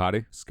 Scotty Too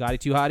Hotty. Scotty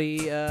 2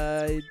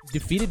 Hotty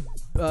defeated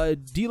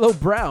D'Lo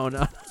Brown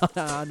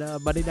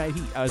on Monday Night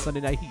Heat.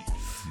 Sunday Night Heat.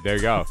 There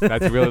you go.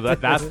 That's really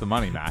that's the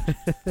money match.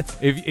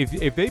 If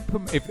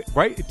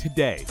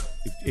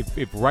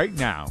right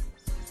now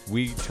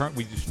we're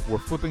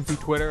flipping through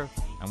Twitter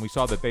and we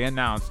saw that they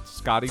announced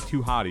Scotty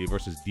 2 Hotty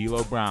versus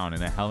D'Lo Brown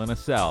in a Hell in a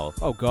Cell.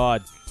 Oh,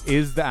 God.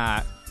 Is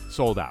that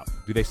sold out?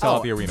 Do they sell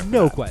out the arena for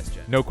no that?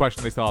 question. No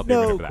question they sell out the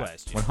No arena for that.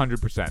 question.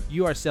 100%.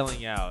 You are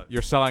selling out.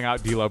 You're selling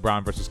out D'Lo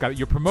Brown versus Scotty.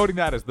 You're promoting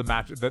that as the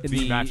match,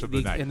 the match of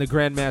the night. In the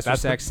Grandmaster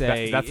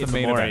Sexay that's the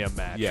main Memoriam event.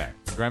 match. Yeah.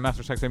 The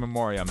Grandmaster Sexay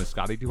Memoriam is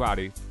Scotty 2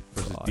 Hotty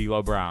versus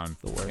D'Lo Brown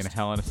The worst. in a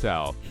Hell in a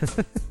Cell.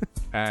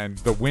 And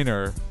the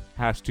winner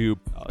has to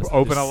so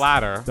open this- a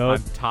ladder no-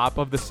 on top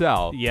of the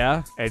cell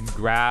Yeah? and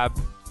grab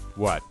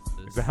what?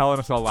 It's a Hell in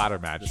a Cell ladder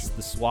match.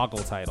 The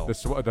Swoggle title. The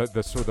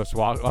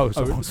swoggle. Oh,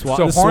 so, Hell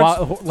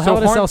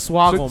in a Cell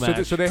Swoggle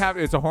match. So they have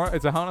it's a Hell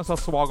in a Cell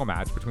swoggle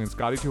match between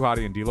Scotty 2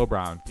 Hotty and D'Lo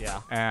Brown.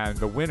 Yeah. And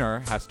the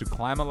winner has to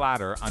climb a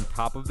ladder on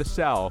top of the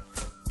cell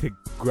to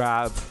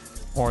grab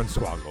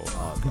Hornswoggle.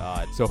 Oh,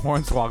 God. So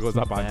Hornswoggle's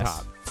up on Yes.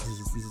 top.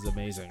 This is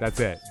amazing. That's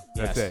it.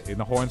 That's Yes. it. In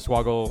the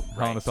Hornswoggle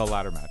Hell in a Right. Cell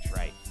ladder match.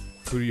 right.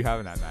 Who do you have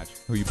in that match?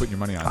 Who are you putting your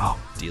money on? Oh,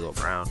 D'Lo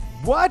Brown.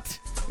 What?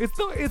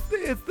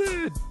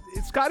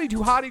 It's Scotty 2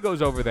 Hotty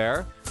goes over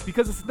there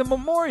because it's the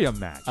Memoriam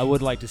match. I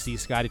would like to see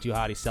Scotty 2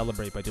 Hotty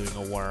celebrate by doing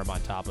a worm on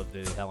top of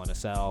the Hell in a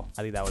Cell.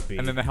 I think that would be.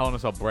 And then the Hell in a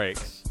Cell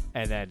breaks.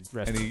 and then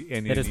rest. And he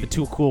That is the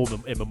too cool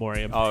in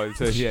memoriam. Oh, it's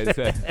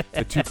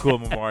the Too Cool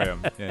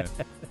Memoriam. Yeah,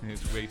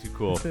 it's way too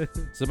cool.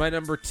 So my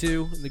number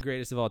 2, the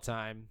greatest of all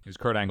time. Is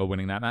Kurt Angle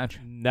winning that match?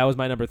 That was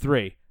my number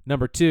 3.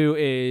 Number 2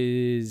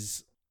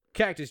 is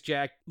Cactus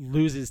Jack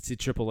loses to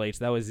Triple H.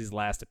 That was his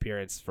last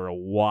appearance for a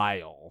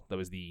while.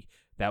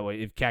 That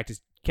way if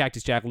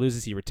Cactus Jack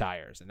loses, he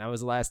retires, and that was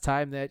the last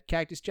time that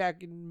Cactus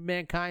Jack and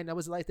Mankind. That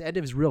was like the end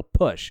of his real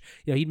push.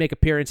 He'd make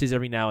appearances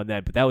every now and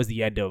then, but that was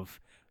the end of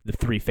the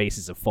 3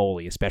 faces of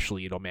Foley,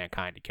 especially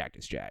Mankind and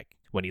Cactus Jack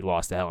when he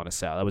lost to Hell in a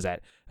Cell. That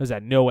was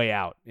at No Way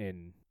Out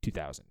in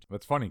 2000.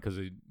 That's funny because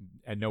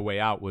and No Way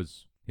Out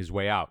was his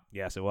way out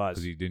Yes, it was.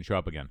 because he didn't show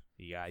up again.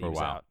 Yeah, he for a was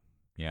while. out.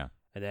 Yeah.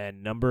 And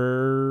then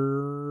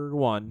number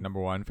 1, Number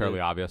 1, fairly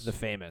obvious. the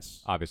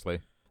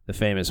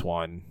famous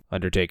one,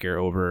 Undertaker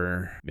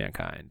over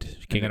Mankind.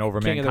 And then over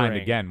King of the Mankind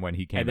Ring. again when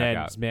he came And back then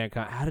out.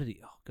 Mankind. How did he?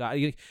 Oh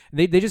God!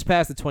 They just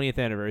passed the 20th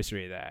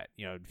anniversary of that,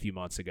 a few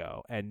months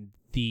ago, and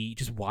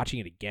just watching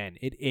it again,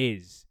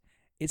 it's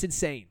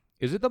insane.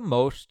 Is that the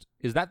most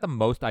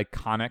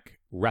iconic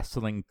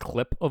wrestling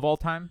clip of all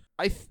time?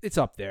 It's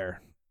up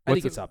there. I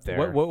think it's up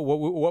there.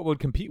 What would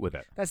compete with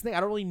it? That's the thing. I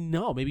don't really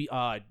know. Maybe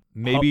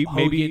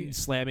Maybe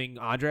slamming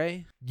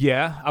Andre.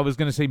 Yeah, I was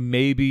gonna say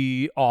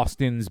maybe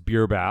Austin's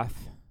beer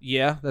bath.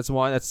 Yeah, that's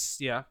one.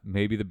 Yeah.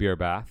 Maybe the beer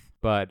bath.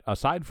 But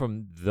aside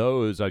from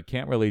those, I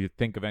can't really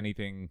think of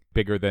anything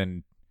bigger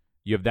than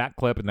you have that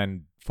clip and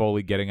then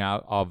Foley getting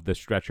out of the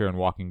stretcher and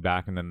walking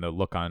back and then the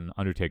look on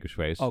Undertaker's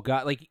face. Oh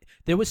God!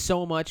 There was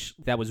so much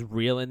that was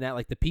real in that.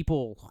 The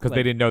people Because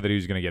they didn't know that he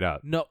was going to get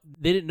up. No,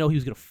 they didn't know he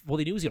was gonna. Well,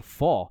 they knew he was gonna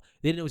fall.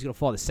 They didn't know he was gonna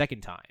fall the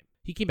second time.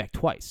 He came back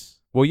twice.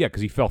 Well, yeah,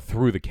 because he fell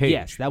through the cage.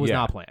 Yes, that was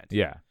not planned.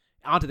 Yeah.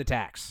 Onto the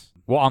tax.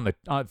 Well, on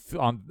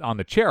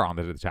the chair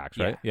onto the tax,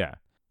 right? Yeah.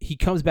 He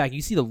comes back.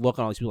 You see the look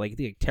on all these people. I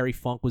think Terry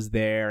Funk was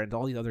there, and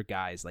all these other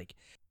guys.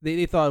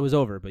 They thought it was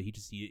over, but he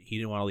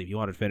didn't want to leave. He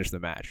wanted to finish the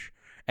match,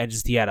 and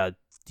he had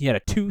a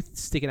tooth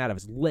sticking out of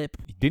his lip.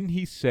 Didn't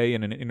he say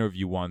in an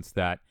interview once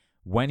that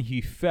when he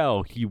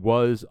fell, he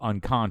was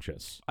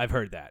unconscious? I've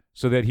heard that.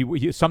 So that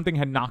he something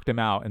had knocked him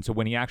out, and so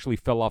when he actually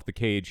fell off the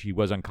cage, he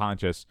was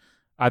unconscious.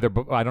 I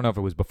don't know if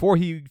it was before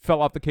he fell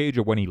off the cage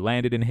or when he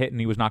landed and hit and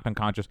he was knocked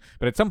unconscious,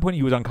 but at some point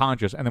he was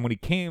unconscious, and then when he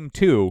came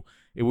to,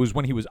 it was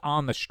when he was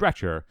on the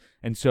stretcher,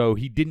 and so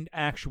he didn't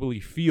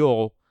actually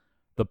feel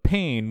the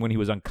pain when he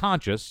was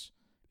unconscious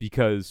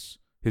because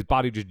his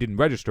body just didn't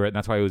register it, and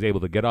that's why he was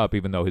able to get up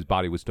even though his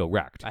body was still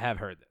wrecked. I have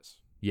heard this.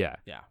 Yeah.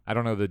 Yeah. I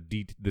don't know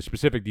the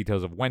specific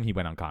details of when he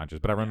went unconscious,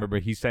 but I remember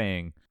he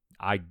saying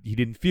he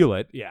didn't feel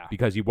it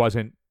because he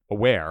wasn't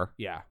aware.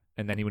 Yeah.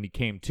 And then when he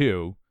came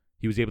to,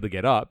 he was able to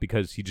get up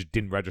because he just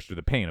didn't register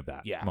the pain of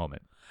that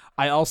moment.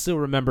 I also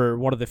remember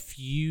one of the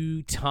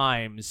few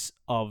times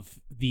of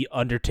The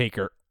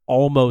Undertaker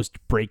almost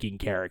breaking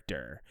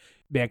character.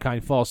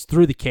 Mankind falls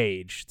through the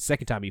cage. The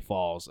second time he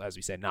falls, as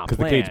we said, not planned.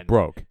 Because the cage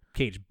broke.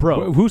 Cage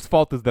broke. Whose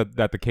fault is that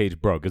the cage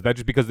broke? Is that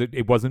just because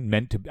it wasn't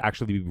meant to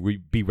actually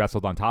be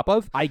wrestled on top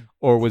of?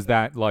 Or was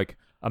that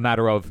a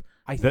matter of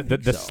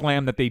the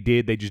slam that they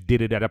just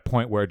did it at a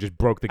point where it just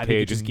broke the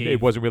cage and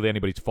it wasn't really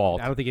anybody's fault?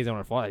 I don't think it's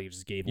anybody's fault. He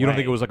just gave You don't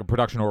think it was a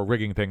production or a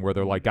rigging thing where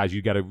they're like, guys,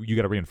 you gotta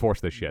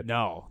reinforce this shit?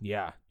 No,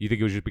 yeah. You think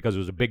it was just because it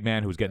was a big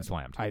man who was getting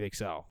slammed? I think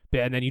so.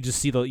 And then you just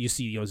see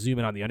zoom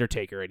in on the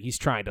Undertaker, and he's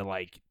trying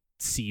to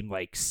seem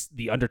like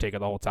the Undertaker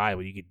the whole time,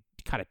 when you could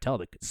kind of tell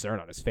the concern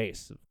on his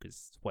face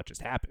because what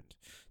just happened.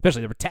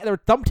 Especially there were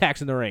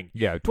thumbtacks in the ring.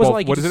 Yeah,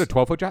 12, what is it? A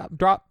 12-foot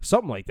drop?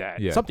 Something like that.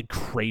 Yeah. Something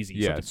crazy.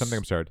 Yeah, something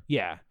absurd.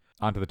 Yeah.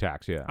 Onto the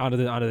tax. Yeah. Onto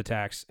the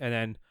tax, and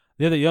then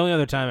the only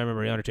other time I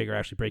remember the Undertaker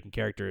actually breaking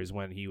character is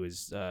when he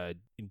was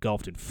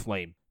engulfed in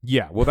flame.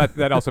 Yeah. Well,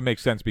 that also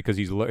makes sense because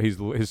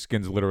his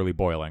skin's literally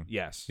boiling.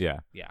 Yes. Yeah.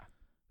 Yeah.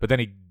 But then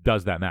he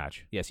does that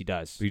match. Yes, he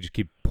does. So you just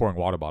keep pouring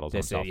water bottles on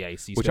That's it, himself. yeah,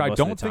 he Which spent I most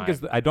of don't the think is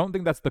time. I don't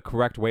think that's the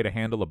correct way to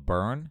handle a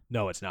burn,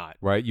 No, it's not.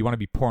 right? You want to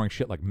be pouring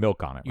shit like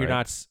milk on it, You're right?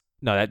 not.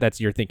 No, that's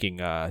you're thinking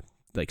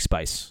like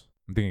spice.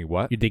 I'm thinking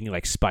what? You're thinking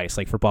like spice.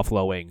 Like for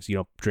buffalo wings, you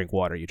don't drink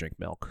water, you drink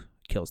milk.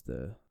 Kills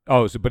the.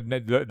 Oh, so but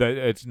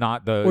it's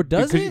not the. Or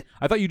does because it?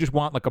 I thought you just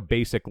want like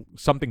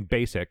something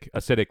basic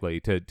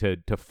acidically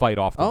to fight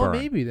off the burn.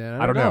 Maybe then.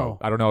 I don't know.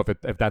 I don't know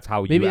if that's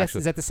how Maybe you that's, actually.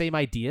 is that the same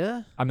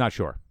idea? I'm not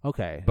sure,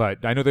 Okay.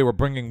 but I know they were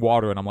bringing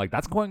water, and I'm like,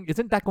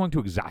 isn't that going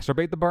to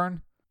exacerbate the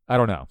burn? I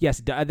don't know.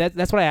 Yes,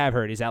 that's what I have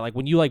heard. Is that like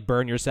when you like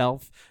burn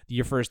yourself,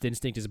 your first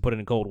instinct is to put it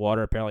in cold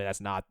water. Apparently,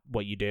 that's not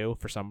what you do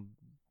for some,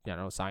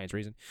 science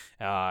reason.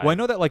 Well, I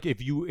know that like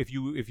if you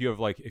have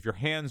like if your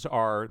hands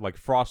are like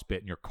frostbit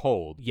and you're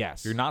cold,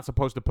 Yes. you're not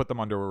supposed to put them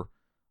under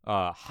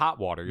hot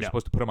water. You're No.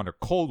 supposed to put them under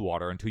cold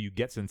water until you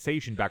get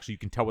sensation back, so you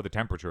can tell what the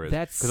temperature is.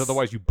 That's- Because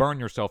otherwise you burn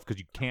yourself because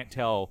you can't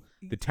tell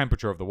the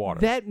temperature of the water.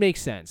 That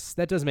makes sense.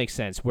 That does make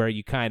sense. Where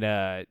you kind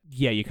of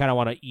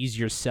want to ease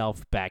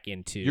yourself back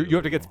into. You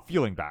have to get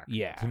feeling back,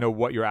 Yeah. to know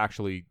what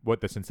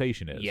the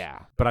sensation is. Yeah.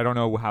 But I don't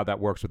know how that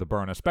works with the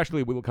burn,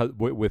 especially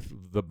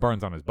with the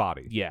burns on his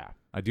body. Yeah.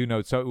 I do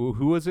know. So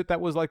who was it that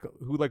was like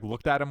who like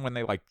looked at him when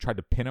they like tried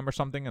to pin him or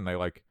something, and they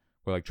like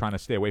were like trying to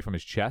stay away from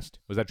his chest?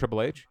 Was that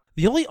Triple H?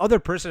 The only other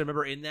person I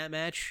remember in that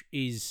match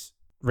is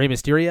Rey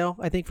Mysterio.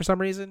 I think for some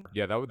reason.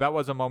 Yeah, that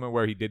was a moment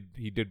where he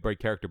did break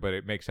character, but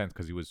it makes sense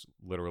because he was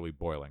literally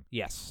boiling.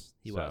 Yes,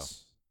 he So,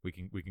 was. We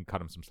can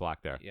cut him some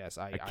slack there. Yes,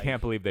 I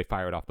can't believe they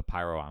fired off the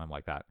pyro on him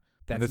like that.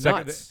 And the That's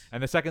second nuts.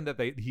 and the second that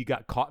he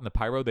got caught in the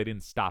pyro, they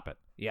didn't stop it.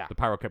 Yeah. The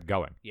pyro kept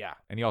going. Yeah.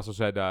 And he also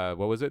said,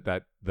 what was it?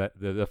 That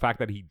the fact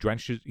that he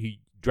drenches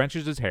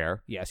his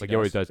hair, Yes, like he he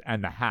always does. does,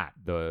 and the hat,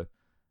 the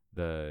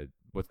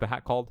what's the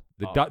hat called?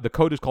 Oh. The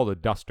coat is called a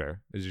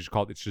duster. It's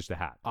just a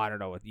hat. I don't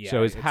know what. Yeah.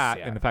 So his it's- hat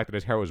yeah. and the fact that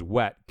his hair was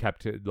wet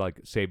kept it, like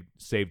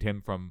saved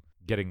him from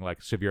getting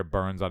like severe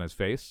burns on his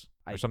face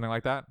or something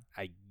like that.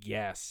 I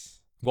guess.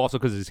 Well, also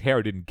because his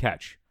hair didn't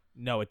catch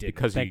No, it didn't.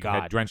 because Thank he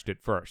God. had drenched it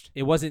first,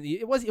 It wasn't.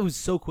 It was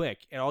so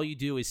quick, and all you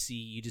do is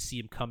you just see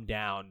him come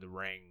down the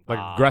ring, like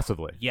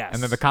aggressively. yes.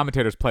 And then the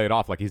commentators play it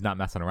off like he's not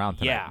messing around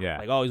tonight. Yeah. Yeah.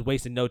 Like, oh, he's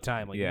wasting no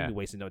time. Like, Yeah. he's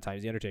wasting no time.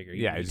 He's the Undertaker.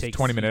 Yeah. He It's takes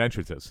 20-minute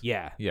entrances.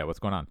 Yeah. Yeah. What's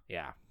going on?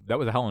 Yeah. That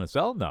was a Hell in a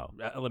Cell? No.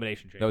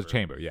 Elimination Chamber. That was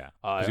Chamber. Yeah.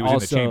 'Cause he was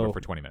also, in the Chamber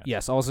for 20 minutes.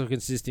 Yes. Also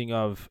consisting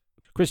of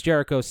Chris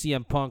Jericho,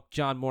 CM Punk,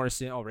 John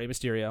Morrison. Oh, Rey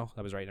Mysterio.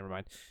 That was right. Never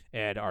mind.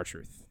 And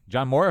R-Truth.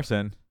 John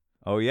Morrison.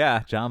 Oh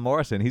yeah, John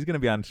Morrison. He's going to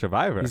be on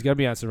Survivor. He's gonna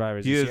be on Survivor.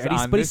 He this is year. And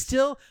he's, on but he's this-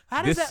 still.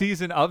 How does this that?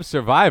 season of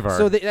Survivor.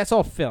 So that's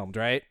all filmed,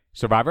 right?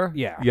 Survivor?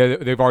 Yeah. Yeah,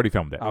 they've already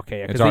filmed it.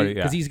 Okay. It's already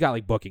Because he's got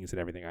like bookings and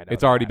everything. I know.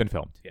 It's already that. been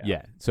filmed.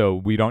 Yeah. So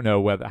we don't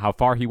know how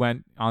far he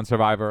went on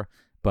Survivor,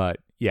 but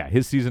yeah,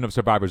 his season of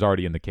Survivor is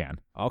already in the can.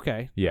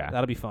 Okay. Yeah.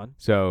 That'll be fun.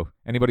 So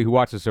anybody who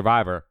watches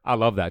Survivor, I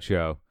love that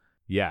show.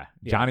 Yeah.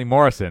 Yeah. Johnny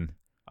Morrison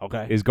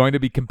Okay. is going to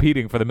be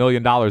competing for the $1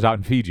 million out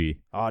in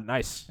Fiji, Oh,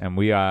 nice. and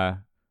we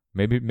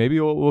maybe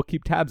we'll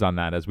keep tabs on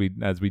that as we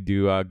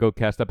do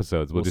GoCast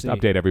episodes. We'll We'll just see.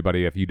 update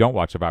everybody. If you don't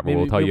watch Survivor, Maybe-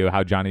 we'll tell maybe- you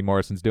how Johnny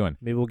Morrison's doing.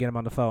 Maybe we'll get him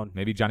on the phone.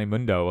 Maybe Johnny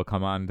Mundo will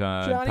come on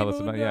Johnny tell us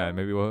about. Mundo. Yeah,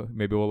 maybe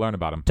we'll learn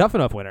about him. Tough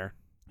enough winner.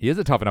 He is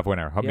a tough enough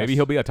winner. Maybe Yes.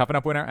 he'll be a tough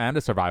enough winner and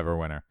a Survivor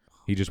winner.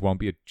 He just won't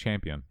be a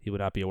champion. He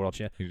would not be a world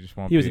champ. He just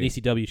won't. He was be. an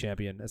ECW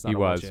champion. That's not He a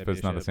world was, but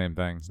it's not the championship. same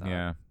thing. not.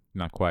 Yeah,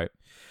 not quite.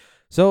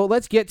 So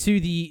let's get to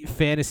the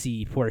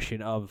fantasy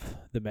portion of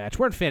the match.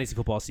 We're in fantasy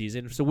football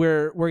season, so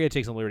we're gonna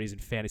take some liberties in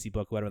fantasy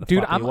book, whatever the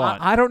Dude, fuck we want.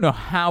 I don't know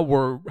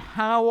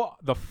how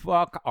the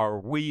fuck are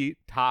we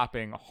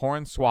topping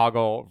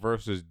Hornswoggle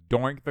versus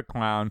Doink the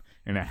Clown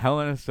in a Hell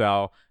in a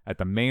Cell at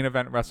the main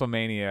event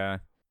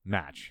WrestleMania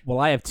match? Well,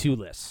 I have two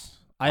lists.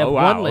 I have Oh,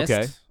 wow, one list.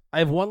 okay. I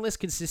have one list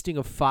consisting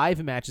of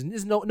 5 matches. And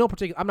there's no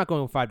particular. I'm not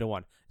going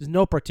 5-1. There's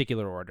no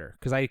particular order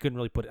because I couldn't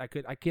really put. I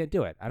can't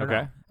do it. I don't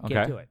know. I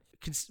can't do it.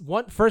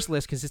 First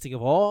list consisting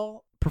of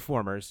all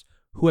performers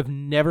who have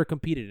never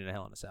competed in a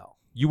Hell in a Cell.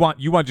 You want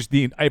just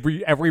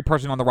every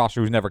person on the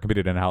roster who's never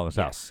competed in a Hell in a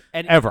Cell. Yes.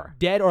 And Ever.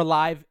 dead or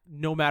alive,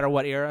 no matter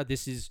what era,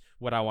 this is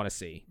what I want to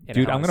see. in a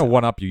Dude, Hell I'm in a going to Cell.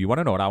 one up you. You want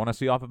to know what I want to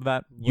see off of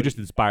that? You What just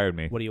do you- inspired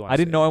me. what do you wanna I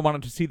didn't see? know I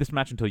wanted to see this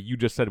match until you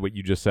just said what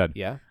you just said.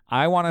 Yeah.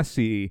 I want to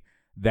see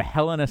the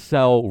Hell in a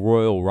Cell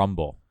Royal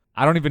Rumble.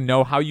 I don't even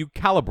know how you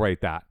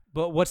calibrate that.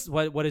 But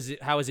what is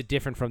it? How is it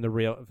different from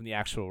the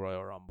actual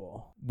Royal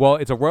Rumble? Well,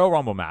 it's a Royal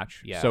Rumble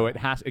match, Yeah. so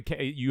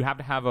you have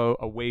to have a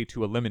way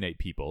to eliminate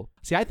people.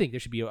 See, I think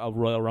there should be a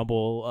Royal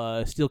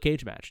Rumble steel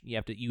cage match.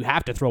 You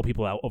have to throw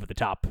people out over the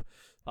top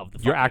of the.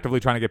 You're fucking- actively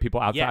trying to get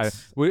people outside.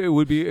 Yes. It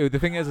would be the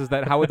thing is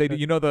that how would they do?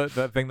 You know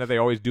the thing that they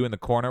always do in the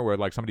corner where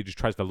like somebody just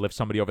tries to lift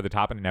somebody over the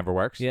top and it never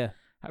works. Yeah.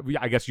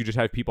 I guess you just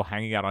have people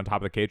hanging out on top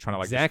of the cage trying to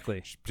like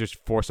Exactly. just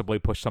forcibly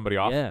push somebody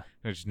off. Yeah.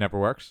 And it just never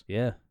works.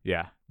 Yeah.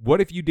 Yeah.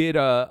 What if you did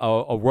a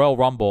Royal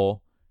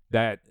Rumble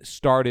that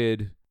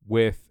started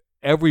with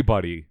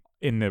everybody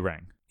in the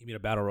ring? You mean a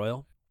battle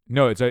royal?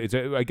 No,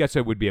 I guess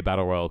it would be a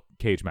battle royal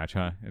cage match,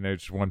 huh? And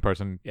there's one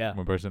person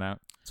out.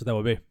 So that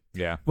would be.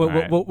 Yeah. What All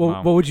right.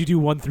 what would you do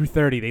 1 through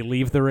 30? They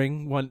leave the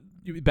ring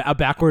a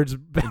backwards.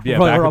 Yeah,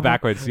 Royal Rumble.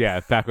 backwards. Yeah,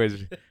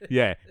 backwards.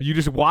 Yeah, you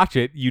just watch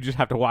it. You just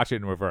have to watch it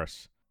in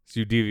reverse. So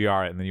you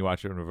DVR it and then you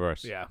watch it in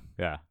reverse. Yeah.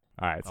 Yeah.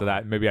 All right. So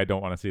that maybe I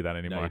don't want to see that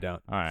anymore. you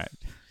don't. All right.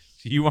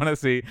 You want to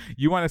see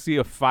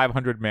a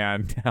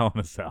 500-man Hell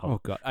in a Cell. Oh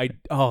God.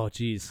 Oh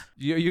jeez.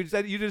 You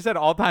just said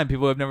all time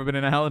people have never been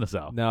in a Hell in a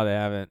Cell. No, they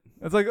haven't.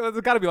 It's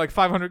got to be like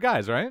 500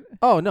 guys, right?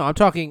 Oh no, I'm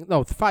talking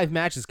 5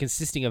 matches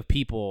consisting of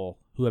people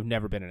who have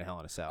never been in a Hell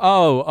in a Cell.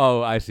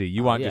 Oh, I see.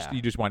 You want yeah.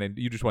 you just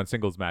want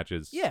singles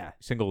matches. Yeah.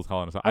 Singles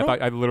Hell in a Cell.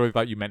 I literally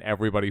thought you meant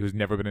everybody who's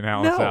never been in a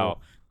Hell in a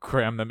Cell.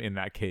 Cram them in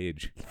that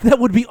cage. That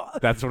would be.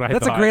 That's what I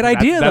That's thought. a great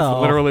idea, though. That's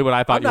literally what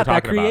I thought I'm you were not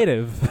that talking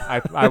creative.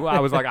 about. I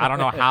was like, I don't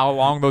know how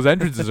long those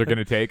entrances are going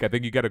to take. I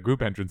think you got a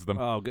group entrance to them.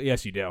 Oh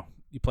yes, you do.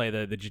 You play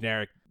the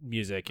generic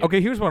music.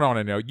 Okay, here's what I want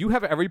to know. You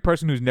have every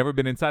person who's never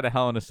been inside a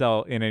Hell in a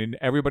Cell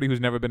everybody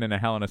who's never been in a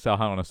Hell in a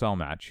Cell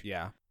match.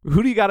 Yeah.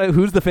 Who do you got?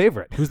 Who's the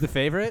favorite? Who's the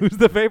favorite? Who's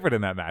the favorite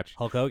in that match?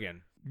 Hulk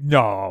Hogan.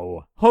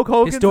 No. Hulk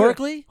Hogan.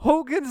 Historically,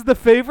 Hogan's the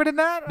favorite in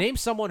that? name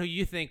someone who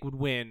you think would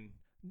win.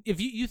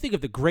 If you think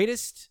of the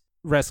greatest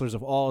wrestlers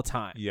of all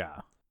time.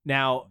 Yeah.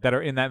 Now That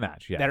are in that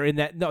match. Yeah. that are in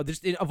that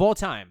of all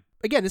time.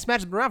 Again, this match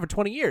has been around for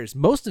 20 years.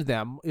 Most of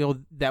them,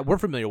 that we're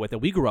familiar with, that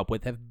we grew up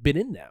with, have been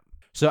in them.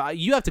 So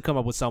you have to come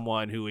up with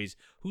someone who's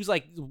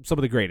like some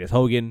of the greatest.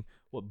 Hogan,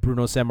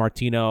 Bruno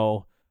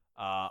Sammartino,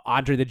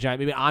 Andre the Giant.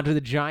 Maybe Andre the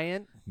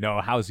Giant.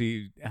 No, how's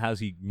he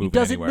moving He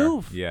doesn't anywhere?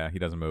 move. Yeah, he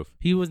doesn't move.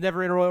 He was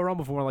never in a Royal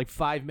Rumble for more than like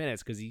 5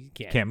 minutes because he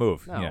Can't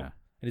move. No. Yeah.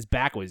 And his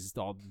back was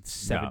all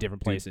 7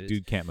 different places.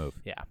 Dude can't move.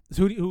 Yeah.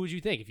 So who would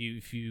you think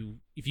if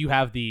you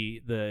have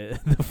the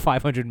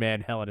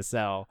 500-man Hell in a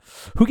Cell?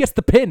 Who gets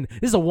the pin?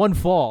 This is a one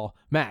fall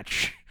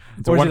match.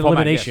 It's or a is one it fall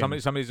match.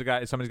 elimination?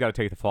 Yeah, somebody's got to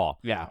take the fall.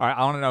 Yeah. All right,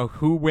 I want to know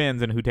who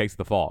wins and who takes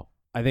the fall.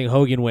 I think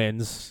Hogan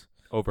wins.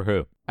 Over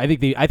who? I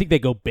think they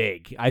go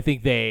big. I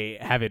think they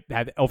have it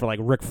over like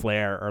Ric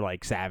Flair or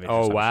like Savage. or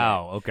Oh some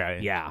wow. shit. Okay.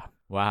 Yeah.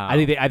 Wow.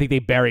 I think they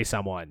bury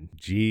someone.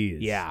 Jeez.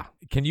 Yeah.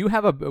 Can you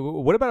have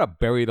what about a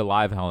buried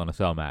alive Hell in a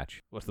Cell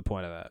match? What's the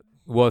point of that?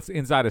 Well, it's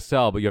inside a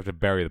cell, but you have to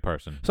bury the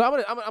person. So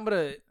I'm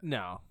gonna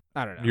no.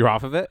 I don't know. You're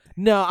off of it?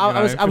 No, You're not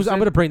I'm interested?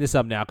 going to bring this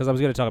up now because I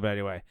was going to talk about it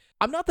anyway.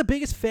 I'm not the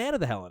biggest fan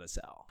of the Hell in a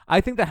Cell. I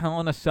think the Hell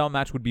in a Cell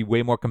match would be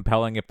way more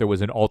compelling if there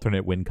was an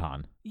alternate win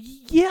con.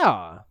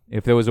 Yeah.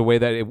 If there was a way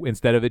that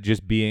instead of it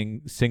just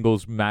being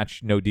singles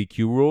match, no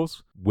DQ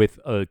rules with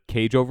a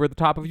cage over the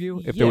top of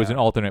you, if there was Yeah. an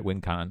alternate win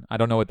con, I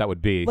don't know what that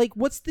would be. Like,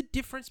 what's the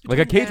difference between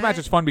Like a cage that? match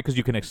is fun because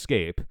you can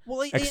escape, Well,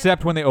 like,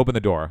 except when they open the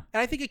door. and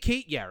I think I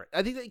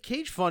think the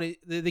cage fun.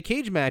 The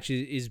cage match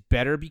is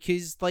better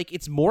because like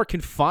it's more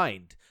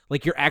confined.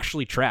 Like you're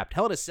actually trapped.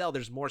 Hell in a Cell,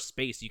 there's more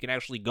space. You can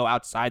actually go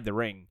outside the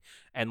ring,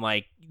 and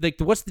like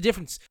what's the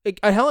difference? Like,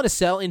 a Hell in a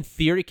Cell, in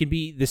theory, can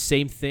be the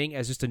same thing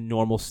as just a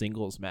normal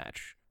singles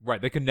match. Right,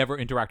 they could never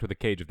interact with the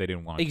cage if they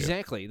didn't want to.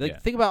 Exactly. Like Yeah.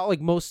 think about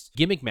like most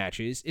gimmick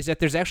matches is that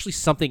there's actually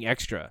something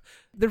extra.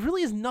 There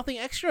really is nothing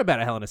extra about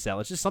a Hell in a Cell.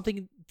 It's just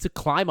something to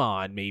climb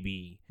on,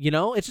 maybe.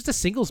 It's just a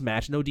singles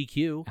match, no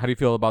DQ. How do you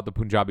feel about the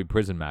Punjabi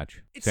prison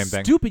match? It's Same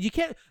thing. stupid. You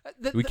can't.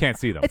 We can't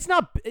see them. It's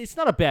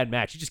not a bad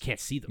match. You just can't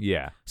see them.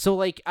 Yeah. So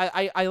like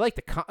I like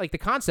the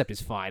concept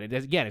is fine. And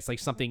again, it's like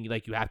something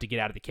like you have to get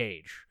out of the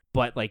cage.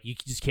 But like you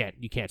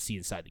can't see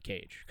inside the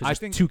cage because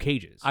there's 2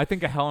 cages. I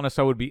think a Hell in a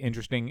Cell would be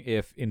interesting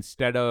if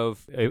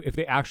if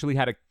they actually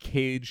had a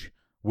cage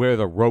where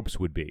the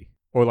ropes would be,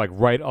 or like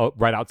right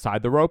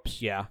outside the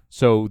ropes. Yeah.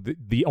 So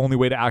the only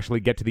way to actually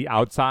get to the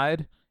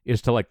outside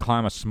is to like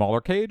climb a smaller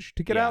cage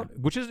to get Yeah. out,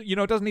 which is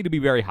it doesn't need to be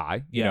very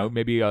high. You Yeah. know,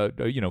 maybe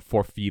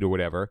 4 feet or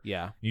whatever.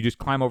 Yeah. You just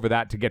climb over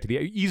that to get to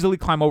easily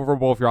climb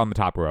overable if you're on the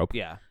top rope.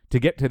 Yeah. To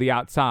get to the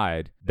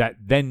outside, that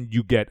then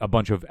you get a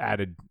bunch of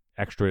added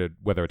extra,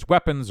 whether it's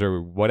weapons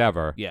or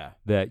whatever. Yeah.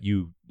 That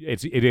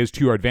it is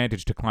to your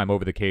advantage to climb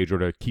over the cage or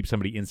to keep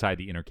somebody inside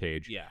the inner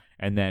cage. Yeah.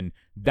 And then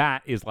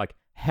that is like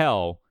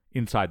hell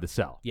inside the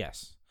cell.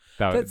 Yes.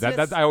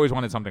 That I always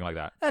wanted something like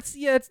that. That's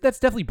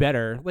definitely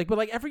better. Like, but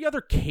like every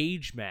other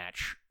cage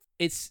match,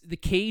 it's the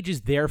cage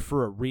is there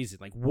for a reason.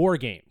 Like War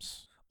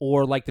Games,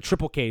 or like the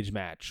triple cage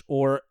match,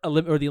 or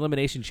the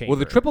elimination chamber. Well,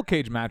 the triple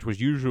cage match was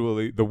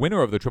usually the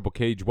winner of the triple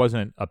cage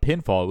wasn't a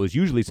pinfall. It was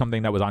usually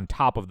something that was on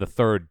top of the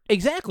third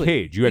exactly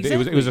cage. You had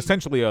it was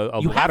essentially a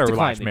you have ladder to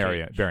climb latch the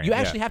variant. cage. You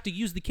actually have to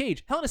use the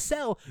cage. Hell in a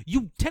Cell,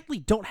 you technically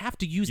don't have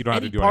to use You don't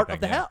have any to do part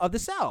anything, of the yeah. of the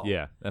cell.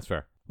 Yeah, that's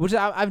fair. Which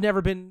I've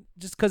never been,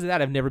 just because of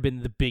that, I've never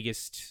been the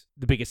biggest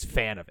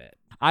fan of it.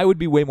 I would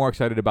be way more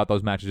excited about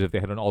those matches if they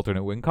had an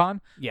alternate win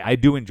con. Yeah. I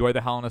do enjoy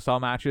the Hell in a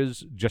Cell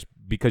matches just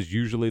because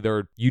usually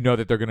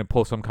that they're going to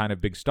pull some kind of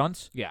big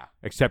stunts. Yeah.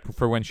 Except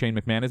for when Shane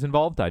McMahon is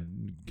involved, I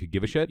could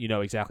give a shit. You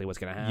know exactly what's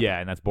going to happen. Yeah,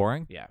 and that's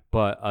boring. Yeah.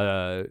 But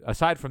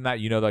aside from that,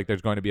 like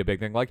there's going to be a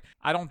big thing. Like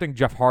I don't think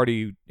Jeff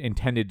Hardy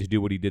intended to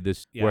do what he did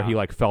where he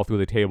like fell through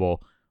the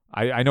table.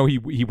 I know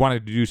he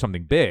wanted to do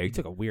something big. He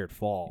took a weird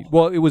fall.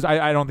 Well, it was.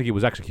 I don't think it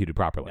was executed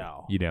properly.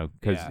 No.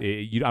 Because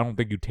I don't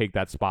think you take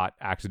that spot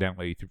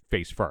accidentally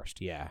face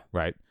first. Yeah.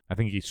 Right. I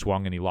think he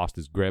swung and he lost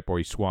his grip, or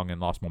he swung and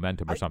lost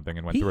momentum or something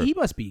and went through. He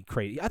must be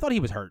crazy. I thought he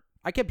was hurt.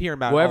 I kept hearing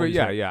about Whatever, all these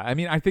hurt. yeah. I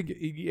mean, I think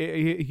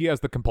he has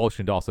the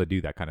compulsion to also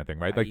do that kind of thing,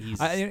 right? Like, He's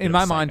in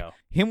my mind,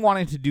 him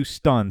wanting to do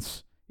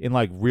stunts in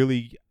like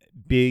really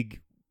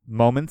big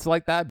moments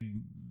like that,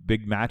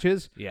 big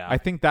matches, Yeah. I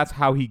think that's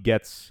how he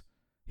gets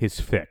his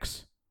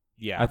fix.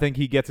 Yeah. I think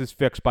he gets his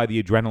fix by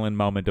the adrenaline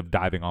moment of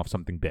diving off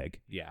something big.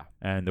 Yeah.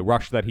 And the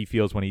rush that he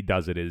feels when he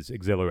does it is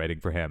exhilarating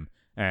for him,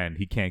 and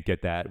he can't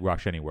get that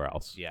rush anywhere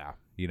else. Yeah.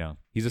 You know,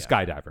 he's a Yeah.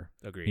 skydiver.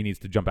 Agreed. He needs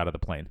to jump out of the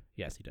plane.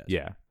 Yes, he does.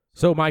 Yeah.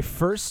 So my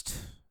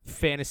first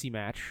fantasy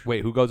match.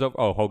 Wait, who goes over?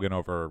 Oh, Hogan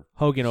over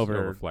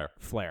Flair.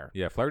 Flair.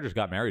 Yeah, Flair just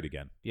got married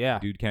again. Yeah.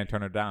 Dude can't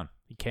turn it down.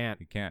 He can't.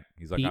 He can't.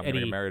 He's like, He- I'm going to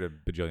and get he- married a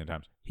bajillion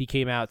times. He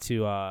came out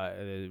to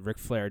Ric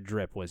Flair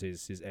Drip was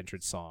his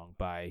entrance song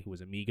by who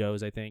was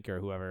Amigos, I think, or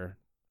whoever.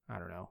 I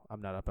don't know.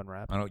 I'm not up on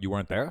rap. I don't. You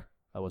weren't there.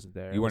 I wasn't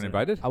there. You weren't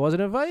invited. I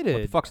wasn't invited.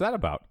 What the fuck's that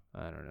about?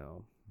 I don't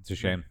know. It's a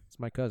shame. It's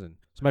my cousin.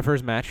 So my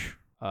first match,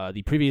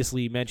 the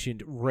previously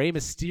mentioned Rey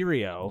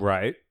Mysterio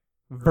Right.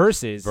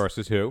 versus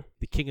Who?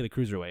 the King of the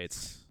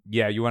Cruiserweights.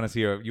 Yeah, you want to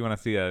see a Rey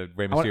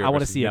Mysterio I want to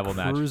versus see a Neville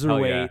match. Hell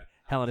cruiserweight yeah.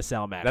 Hell in a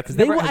Cell match. That's Because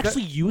they never- will has that-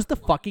 actually use the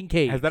fucking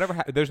cage. Has that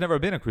ever? There's never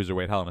been a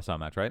cruiserweight Hell in a Cell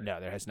match, right? No,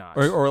 there has not.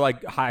 Or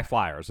like high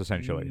flyers,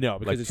 essentially. No,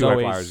 because like it's two high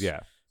always- flyers. Yeah.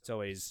 It's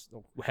always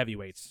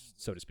heavyweights,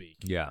 so to speak,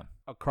 Yeah.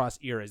 across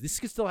eras. This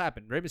can still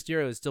happen. Rey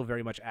Mysterio is still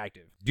very much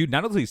active. Dude,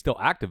 not only is he still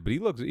active, but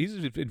he's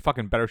in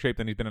fucking better shape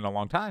than he's been in a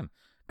long time.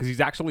 Because he's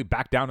actually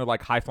back down to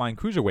like high flying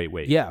cruiserweight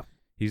weight. Yeah,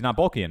 He's not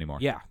bulky anymore.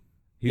 yeah.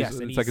 Yes,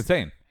 and it's like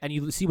insane. And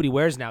you see what he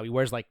wears now. He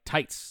wears like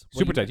tights.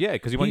 Super tight, yeah,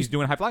 because when he's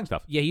doing high flying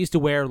stuff. Yeah, he used to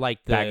wear like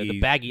the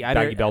baggy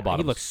bell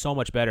bottoms. He looks so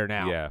much better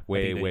now. Yeah, I think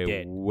way, than he way,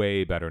 did.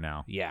 way better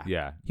now. Yeah.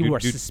 Yeah. He wore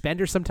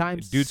suspenders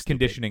sometimes. Dude's Stupid.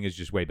 conditioning is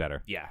just way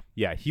better. Yeah.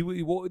 Yeah,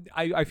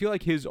 I feel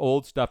like his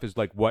old stuff is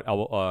like what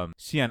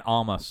Cien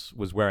Almas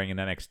was wearing in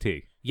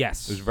NXT.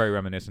 Yes. It was very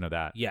reminiscent of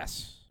that.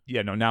 Yes.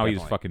 Yeah, no, now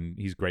Definitely.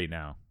 he's great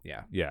now.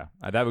 Yeah. Yeah,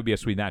 that would be a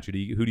sweet match. Who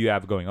do you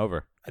have going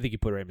over? I think you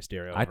put Rey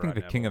Mysterio. I think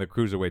the King of the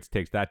Cruiserweights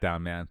takes that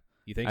down, man.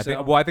 You think I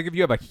so? think if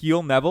you have a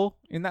heel Neville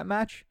in that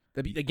match,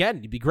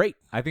 Again, you'd be great.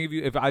 I think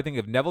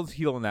if Neville's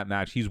heel in that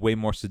match, he's way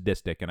more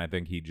sadistic, and I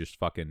think he just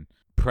fucking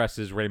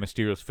presses Rey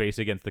Mysterio's face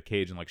against the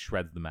cage and like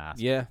shreds the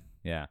mask. Yeah.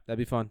 Yeah, That'd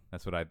be fun.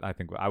 that's what I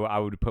think. I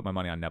would put my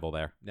money on Neville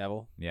there.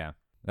 Neville. Yeah,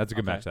 that's a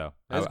good Okay. match though.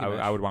 That's a good match.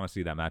 I would want to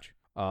see that match.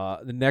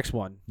 The next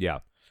one. Yeah.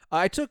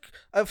 I took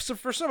so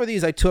for some of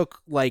these, I took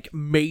like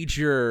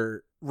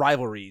major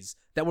rivalries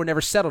that were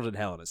never settled in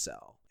Hell in a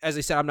Cell. As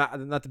I said, I'm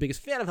not the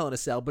biggest fan of Hell in a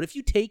Cell, but if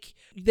you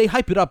they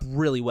hype it up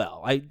really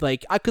well.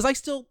 Because I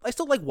still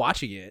like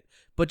watching it,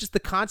 but just the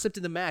concept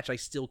in the match, I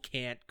still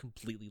can't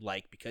completely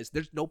like because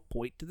there's no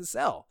point to the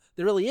cell.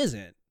 There really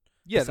isn't.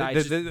 Yeah,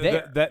 Besides just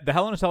there. the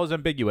Hell in a Cell is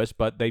ambiguous,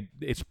 but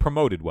it's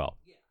promoted well.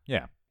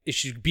 Yeah. It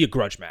should be a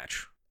grudge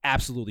match.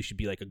 Absolutely should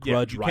be like a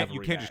grudge rivalry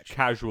You can't match. just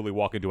casually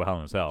walk into a Hell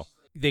in a Cell.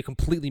 They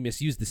completely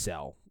misused the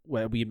cell.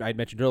 I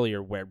mentioned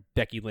earlier where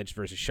Becky Lynch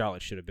versus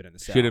Charlotte should have been in the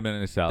cell. Should have been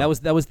in a cell. That was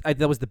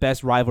the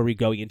best rivalry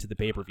going into the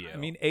pay-per-view. I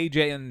mean,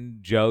 AJ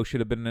and Joe should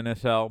have been in a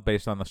cell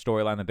based on the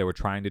storyline that they were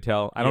trying to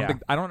tell. I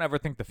don't ever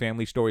think the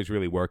family stories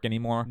really work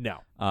anymore. No.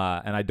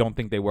 And I don't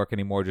think they work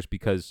anymore just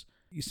because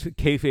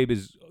kayfabe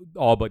is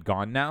all but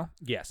gone now.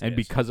 Yes, and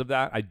because of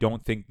that, I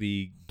don't think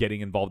the getting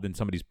involved in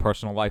somebody's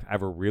personal life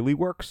ever really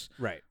works.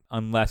 Right.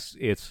 Unless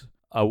it's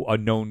a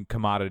known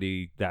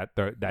commodity that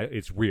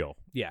it's real.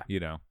 Yeah. You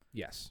know.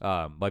 Yes.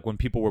 Like when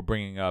people were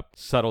bringing up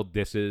subtle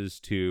disses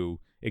to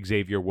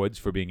Xavier Woods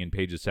for being in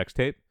Paige's sex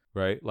tape,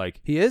 right? Like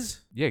He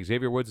is? yeah,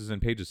 Xavier Woods is in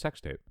Paige's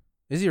sex tape.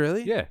 Is he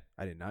really? Yeah,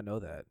 I did not know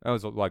that. I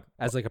was like,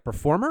 As like a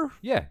performer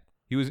yeah,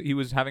 he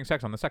was having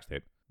sex on the sex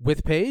tape.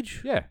 with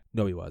Paige? Yeah,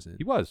 No, he wasn't.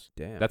 he was.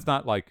 Damn. That's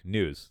not like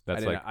news.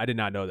 That's I did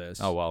not know this.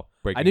 oh well,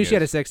 breaking I knew she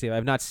had a news. sex tape.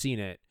 I've not seen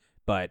it,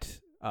 but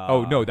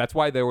Oh no, that's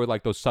why there were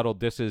like those subtle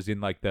disses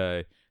in like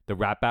the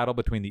rap battle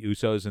between the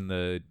Usos and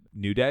the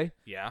New Day,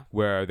 yeah.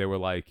 where they were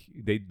like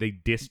they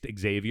dissed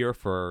Xavier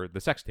for the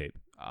sex tape.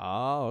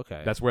 Oh,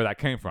 okay. That's where that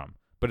came from.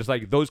 But it's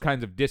like those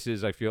kinds of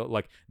disses, I feel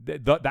like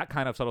that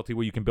kind of subtlety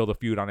where you can build a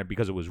feud on it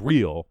because it was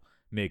real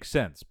makes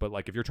sense. But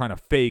like if you're trying to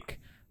fake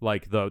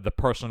like the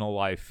personal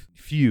life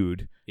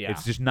feud, Yeah.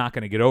 it's just not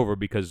going to get over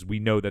because we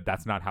know that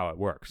that's not how it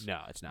works. No,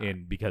 it's not.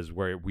 And because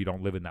we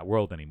don't live in that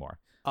world anymore.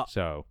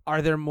 So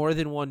Are there more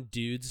than one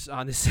dudes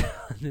on this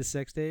on this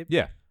sex tape?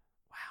 yeah,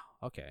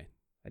 Okay.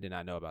 I did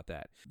not know about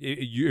that.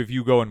 if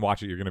you go and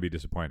watch it, you're going to be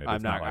disappointed. I'm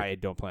It's not. like- I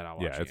don't plan on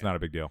watching. yeah, it's not a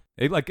big deal.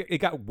 It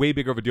got way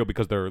bigger of a deal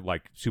because they're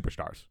like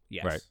superstars.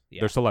 Yes. Right.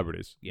 Yeah. They're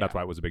celebrities. Yeah. That's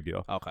why it was a big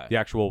deal. Okay. The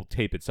actual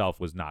tape itself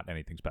was not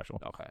anything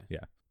special. Okay.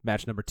 Yeah.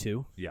 Match number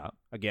 2. Yeah.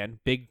 Again,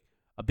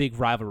 a big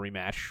rivalry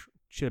match.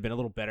 Should have been a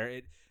little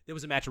better. There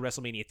was a match at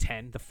WrestleMania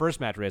 10. The first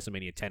match at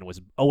WrestleMania 10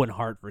 was Owen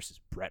Hart versus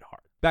Bret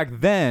Hart. Back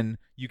then,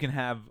 you can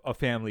have a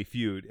family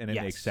feud and it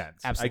Yes, makes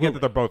sense. I absolutely. get that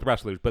they're both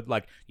wrestlers, but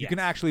like you can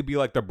Yes. actually be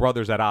like they're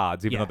brothers at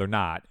odds, even Yeah. though they're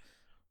not.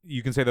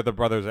 you can say that the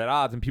brothers are at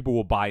odds, and people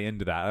will buy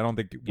into that. I don't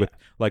think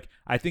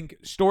I think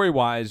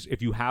story-wise,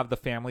 if you have the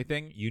family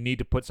thing, you need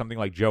to put something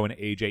like Joe and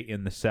AJ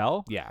in the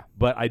cell. Yeah.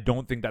 But I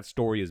don't think that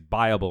story is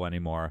viable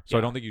anymore. So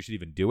I don't think you should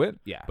even do it.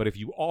 Yeah. But if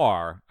you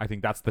are, I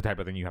think that's the type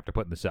of thing you have to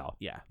put in the cell.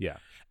 Yeah. Yeah.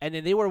 And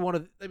then they were one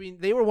of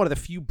the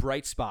few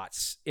bright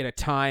spots in a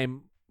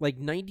time like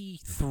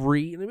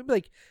 93, maybe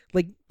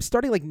like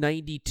starting like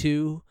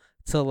 92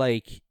 to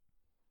like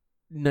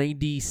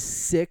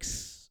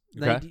 96.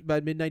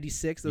 By mid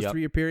 96, those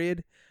 3-year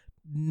period,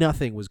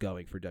 nothing was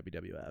going for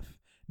WWF.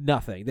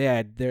 Nothing. They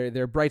had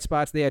their bright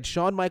spots. They had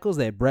Shawn Michaels.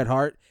 They had Bret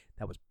Hart.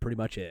 That was pretty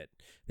much it.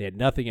 They had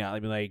nothing else. I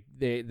mean, like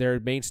their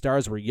main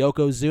stars were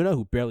Yokozuna,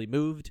 who barely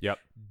moved. Yep.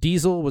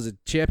 Diesel was a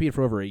champion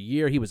for over a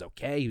year. He was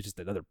okay. He was just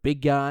another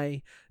big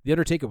guy. The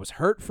Undertaker was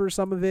hurt for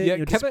some of it. Yeah,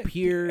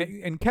 disappeared.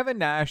 And Kevin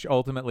Nash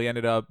ultimately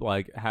ended up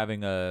like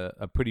having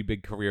a pretty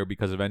big career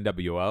because of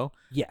NWO.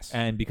 Yes.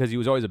 And because he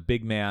was always a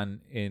big man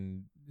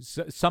in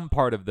some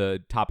part of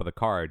the top of the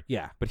card.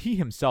 Yeah. But he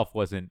himself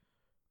wasn't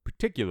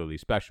particularly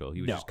special.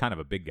 He was just kind of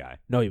a big guy.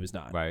 No, he was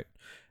not. Right.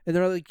 And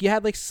there, like, you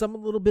had like some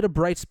little bit of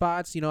bright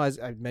spots. You know, as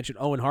I mentioned,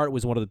 Owen Hart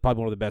was probably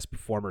one of the best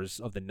performers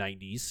of the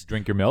 '90s.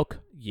 Drink your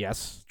milk.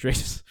 Yes,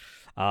 drinks.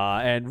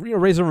 And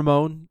Razor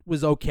Ramon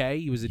was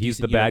okay. He's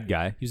the bad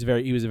guy. He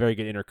was a very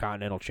good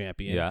Intercontinental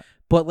champion. Yeah.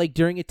 But like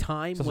during a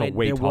time He's when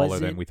way there taller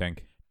wasn't, than we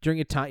think. during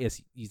a time,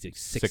 yes, he's like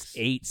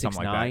 6'8", 6'9".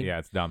 Something like that. Yeah,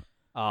 it's dumb.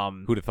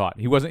 Who'd have thought?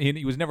 He wasn't.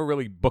 He was never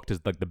really booked as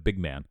like the big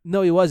man.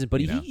 No, he wasn't.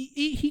 But You know?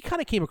 he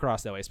kind of came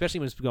across that way, especially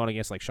when he was going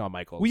against like Shawn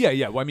Michaels. Well,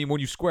 yeah. Well, I mean,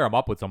 when you square him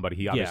up with somebody,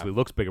 he obviously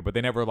looks bigger. But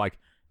they never like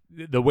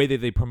the way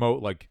that they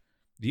promote like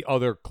the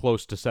other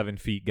close to 7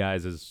 feet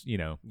guys is, you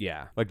know.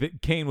 Yeah.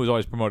 Like Kane was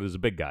always promoted as a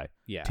big guy.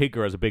 Yeah.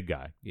 Taker as a big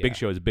guy. Yeah. Big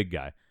Show as a big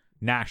guy.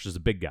 Nash as a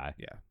big guy.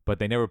 Yeah. But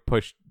they never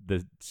pushed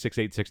the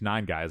 6'8",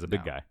 6'9" guy as a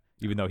big No. guy,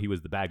 even though he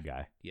was the bad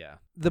guy. Yeah.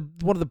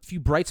 One of the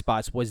few bright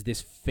spots was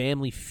this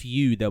family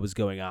feud that was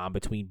going on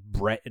between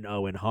Bret and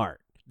Owen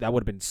Hart. That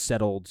would have been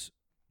settled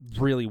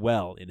really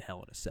well in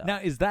Hell in a Cell.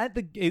 Now, is that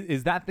the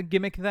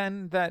gimmick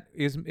then that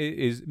is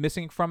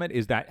missing from it?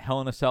 Is that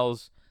Hell in a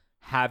Cells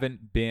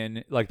haven't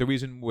been like the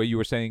reason where you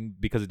were saying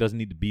because it doesn't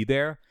need to be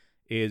there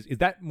is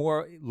that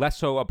less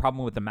so a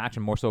problem with the match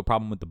and more so a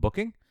problem with the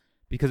booking?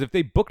 Because if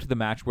they booked the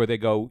match where they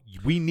go,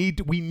 we need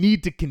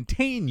to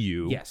contain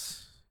you.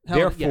 Yes.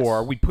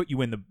 Therefore, we put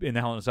you in the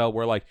Hell in a Cell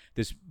where like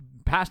this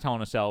past Hell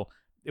in a Cell,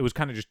 it was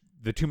kind of just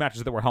the two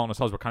matches that were Hell in a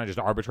Cells were kind of just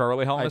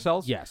arbitrarily Hell in a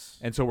Cells. Yes.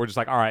 And so we're just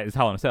like, all right, it's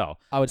Hell in a Cell.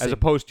 I would say, as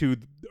opposed to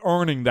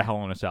earning the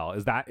Hell in a Cell.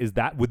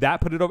 Would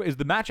that put it over? Is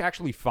the match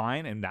actually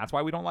fine and that's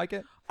why we don't like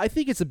it? I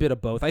think it's a bit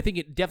of both. I think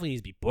it definitely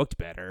needs to be booked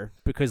better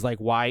because like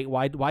why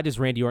does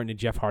Randy Orton and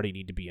Jeff Hardy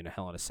need to be in a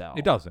Hell in a Cell?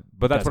 It doesn't.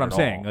 But that's what I'm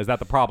Doesn't at saying. all. Is that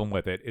the problem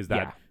with it? Is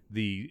that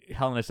the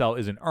Hell in a Cell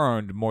isn't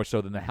earned more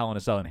so than the Hell in a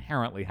Cell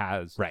inherently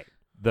has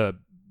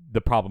the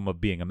problem of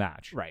being a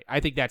match. Right. I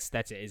think that's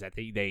it. Is that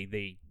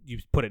they you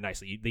put it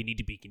nicely. They need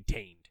to be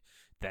contained.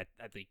 That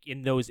I think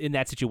in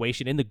that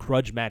situation, in the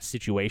grudge match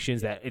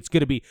situations, that it's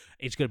gonna be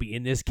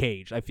in this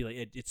cage. I feel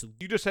like it's.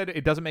 You just said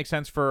it doesn't make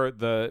sense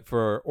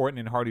for Orton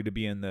and Hardy to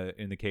be in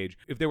the cage.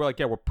 If they were like,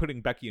 yeah, we're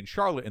putting Becky and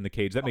Charlotte in the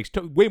cage, that makes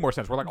way more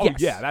sense. We're like, oh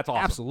yes, yeah, that's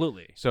awesome.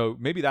 Absolutely. So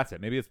maybe that's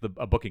it. Maybe it's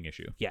a booking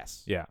issue.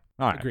 Yes. Yeah.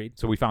 All right. Agreed.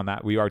 So we found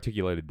that. We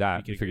articulated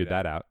that. We figured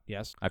that out.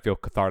 Yes. I feel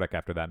cathartic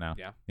after that now.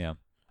 Yeah. Yeah.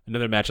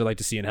 Another match I'd like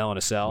to see in Hell in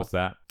a Cell. What's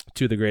that?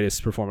 Two of the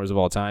greatest performers of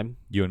all time.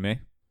 You and me?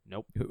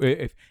 Nope.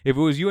 If it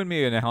was you and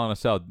me in a Hell in a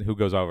Cell, who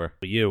goes over?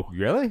 You.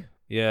 Really?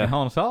 Yeah. In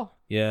Hell in a Cell?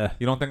 Yeah.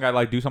 You don't think I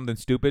like do something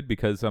stupid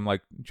because I'm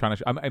like trying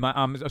to?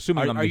 I'm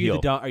assuming I'm the heel.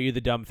 Are you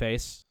the dumb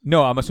face?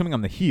 No, I'm assuming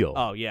I'm the heel.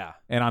 Oh yeah.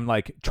 And I'm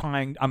like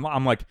trying.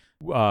 I'm like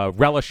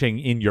relishing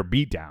in your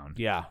beatdown.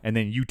 Yeah. And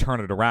then you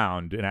turn it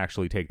around and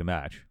actually take the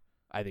match.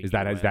 I think is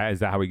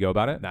that how we go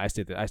about it? No, I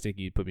think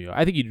you'd put me over.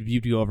 I think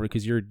you'd go over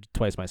because you're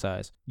twice my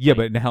size. Yeah,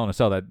 but in Hell in a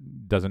Cell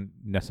that doesn't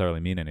necessarily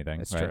mean anything.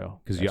 That's right? true.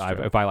 Because That's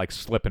if I like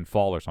slip and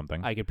fall or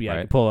something, I could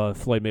right? pull a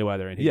Floyd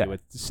Mayweather and hit Yeah. you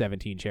with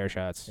 17 chair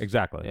shots.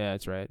 Exactly. Yeah,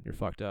 that's right. You're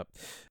fucked up.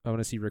 I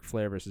want to see Ric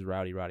Flair versus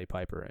Roddy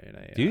Piper in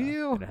a. Do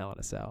you? In a Hell in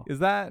a Cell. Is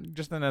that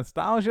just a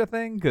nostalgia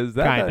thing? Because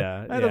that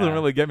Kinda, doesn't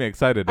really get me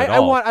excited at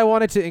all. I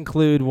wanted to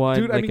include one.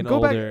 Dude, like I mean, an go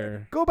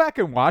older... back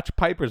and watch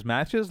Piper's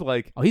matches.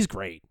 Like, oh, he's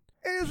great.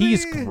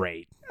 He's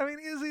great. I mean,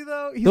 is he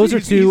though? Those are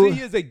two.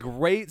 He is a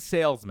great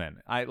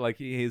salesman. I like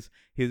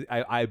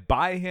I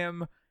buy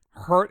him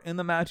hurt in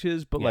the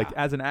matches, but like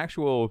as an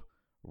actual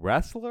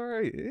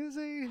wrestler, is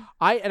he?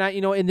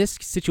 In this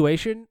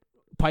situation,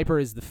 Piper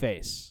is the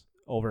face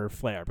over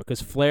Flair because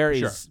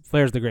Flair's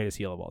the greatest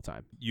heel of all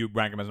time. You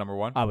rank him as number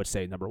one? I would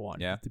say number one.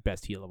 Yeah, the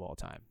best heel of all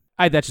time.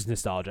 That's just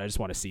nostalgia. I just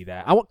want to see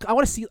that. I want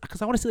to see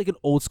like an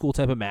old school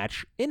type of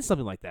match in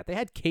something like that. They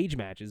had cage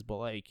matches, but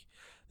like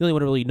the only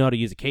one who really know how to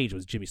use a cage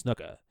was Jimmy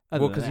Snuka.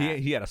 Well, because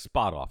he had a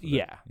spot off. Of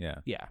yeah,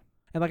 it. yeah.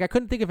 And like I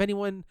couldn't think of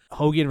anyone.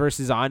 Hogan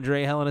versus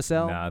Andre Hell in a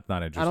Cell. No, it's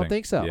not interesting. I don't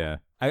think so. Yeah,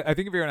 I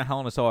think if you're in a Hell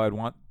in a Cell, I'd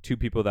want two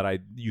people that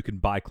you can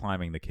buy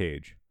climbing the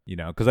cage. You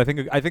know, because I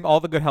think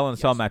all the good Hell in a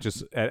Cell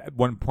matches at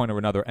one point or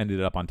another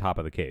ended up on top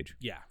of the cage.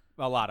 Yeah.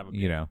 A lot of them.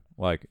 You know,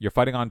 like you're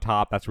fighting on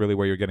top. That's really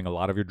where you're getting a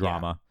lot of your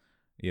drama.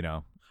 You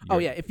know. Oh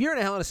yeah, if you're in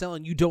a Hell in a Cell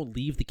and you don't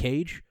leave the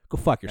cage, go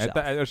fuck yourself.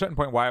 At a certain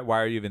point, why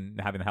are you even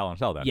having the Hell in a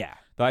Cell then? Yeah.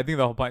 So I think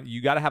the whole point,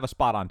 you got to have a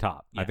spot on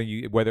top. Yeah. I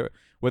think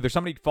whether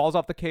somebody falls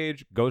off the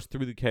cage, goes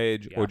through the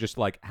cage, Yeah. or just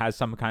like has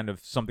some kind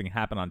of something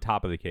happen on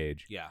top of the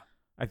cage. Yeah.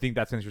 I think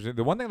that's interesting.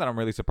 The one thing that I'm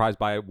really surprised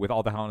by with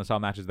all the Hell in a Cell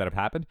matches that have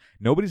happened,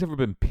 nobody's ever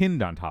been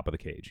pinned on top of the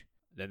cage.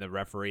 Then the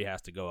referee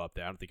has to go up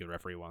there. I don't think the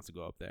referee wants to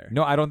go up there.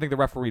 No, I don't think the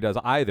referee does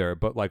either.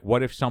 But like,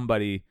 what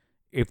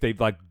if they've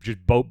like just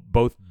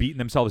both beaten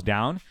themselves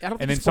down,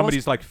 and then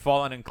somebody's like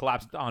fallen and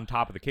collapsed on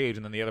top of the cage,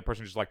 and then the other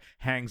person just like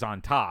hangs on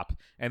top,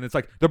 and it's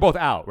like they're both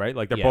out, right?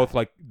 Like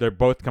they're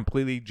both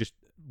completely just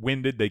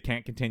winded, they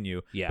can't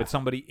continue. Yeah. But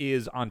somebody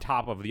is on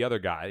top of the other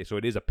guy, so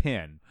it is a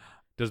pin.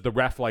 Does the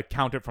ref like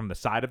count it from the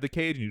side of the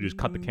cage and you just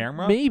cut the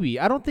camera? Maybe.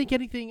 I don't think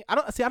anything. I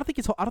don't think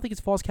it's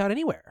false count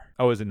anywhere.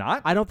 Oh, is it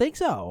not? I don't think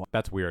so.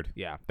 That's weird.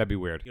 Yeah. That'd be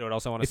weird. You know what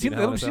else I want to It see?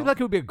 seems like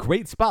it would be a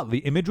great spot. The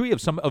imagery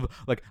of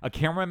like a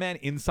cameraman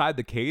inside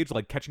the cage,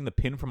 like catching the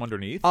pin from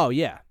underneath. Oh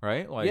yeah.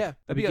 Right? Like, Yeah,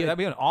 that'd be good. that'd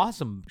be an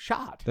awesome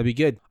shot. That'd be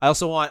good. I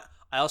also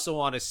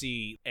want to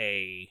see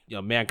a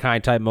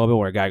Mankind type moment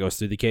where a guy goes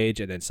through the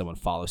cage and then someone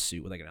follows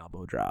suit with like an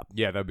elbow drop.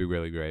 Yeah, that'd be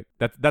really great.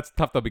 That's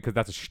tough though because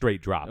that's a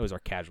straight drop. Those are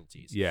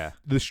casualties. Yeah.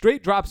 The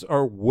straight drops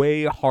are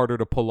way harder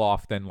to pull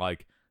off than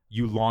like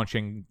you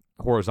launching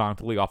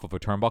horizontally off of a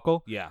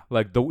turnbuckle. Yeah.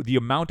 Like the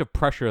amount of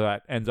pressure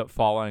that ends up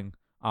falling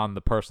on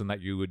the person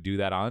that you would do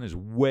that on is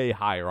way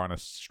higher on a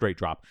straight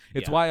drop.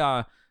 It's Yeah.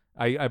 why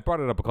I brought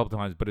it up a couple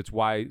times, but it's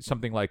why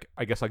something like,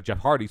 I guess, like Jeff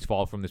Hardy's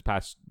fall from this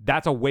past,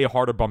 that's a way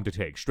harder bump to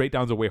take. Straight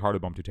down's a way harder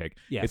bump to take.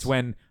 Yes. It's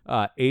when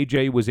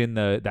AJ was in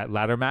that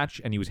ladder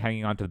match and he was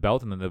hanging onto the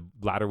belt and then the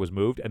ladder was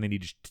moved and then he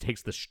just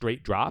takes the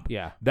straight drop.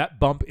 Yeah. That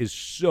bump is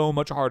so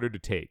much harder to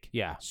take.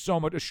 Yeah. So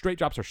much. Straight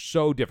drops are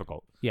so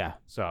difficult. Yeah.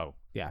 So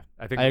Yeah.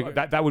 I think I agree.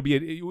 that would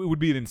be it would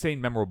be an insane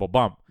memorable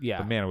bump. Yeah.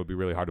 But man, it would be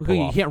really hard to Because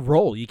pull you off. can't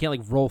roll. You can't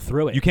like roll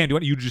through it. You can't do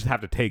it. You just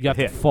have to take You have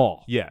the hit. to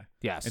fall. Yeah.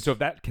 Yes. And so if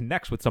that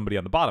connects with somebody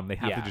on the bottom, they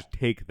have Yeah. to just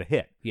take the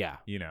hit. Yeah.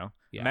 You know?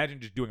 Yeah. Imagine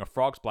just doing a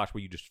frog splash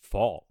where you just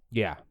fall.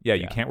 Yeah. Yeah,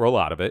 you can't roll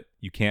out of it.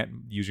 You can't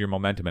use your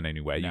momentum in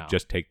any way. No. You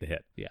just take the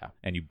hit. Yeah.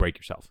 And you break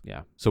yourself.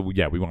 Yeah. So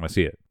yeah, we want to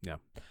see it. Yeah.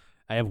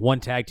 I have one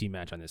tag team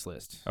match on this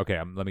list. Okay,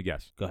 let me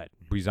guess. Go ahead.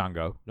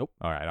 Breezango. Nope.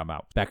 All right, I'm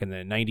out. Back in the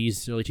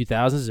 90s, early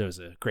 2000s, there was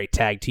a great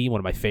tag team, one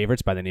of my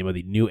favorites, by the name of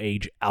the New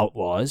Age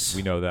Outlaws.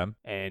 We know them.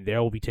 And they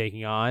will be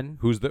taking on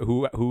Who's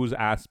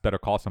asked better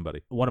call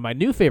somebody? one of my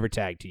new favorite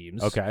tag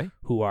teams. Okay.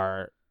 Who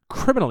are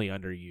criminally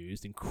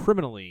underused and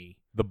criminally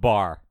The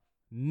Bar.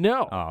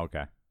 no. Oh,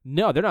 okay.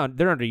 No, they're not.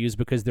 They're underused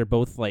because they're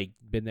both like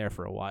been there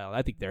for a while.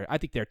 I think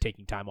they're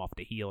taking time off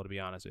to heal. To be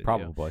honest with you,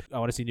 Probably. I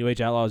want to see New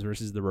Age Outlaws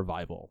versus the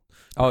Revival.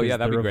 Oh Because yeah,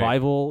 that'd the be great.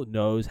 Revival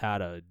knows how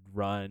to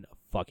run a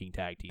fucking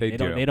tag team. They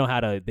do. They know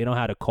how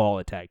to call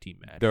a tag team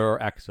match.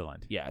 They're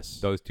excellent. Yes.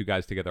 Those two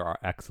guys together are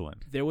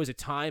excellent. There was a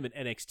time in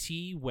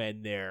NXT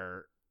when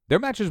their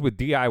matches with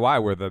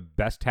DIY were the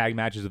best tag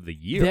matches of the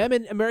year. them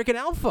and American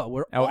Alpha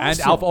were Oh, awesome. and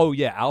Alpha. Oh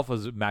yeah,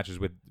 Alpha's matches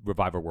with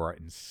Reviver were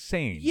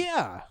insane.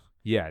 Yeah.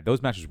 Yeah,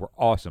 those matches were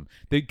awesome.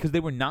 Because they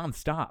were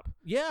nonstop.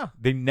 Yeah.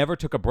 They never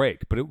took a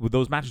break, but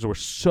those matches were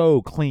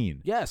so clean.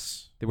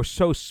 Yes. They were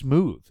so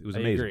smooth. It was I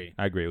amazing. agree.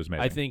 I agree. It was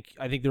amazing.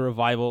 I think the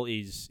Revival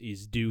is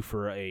due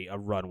for a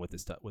run with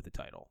with the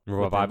title.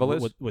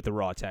 Revival with the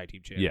Raw Tag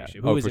Team Championship.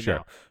 Yeah. Who Oh, is for it sure.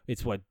 now?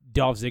 It's what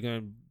Dolph Ziggler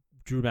and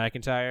Drew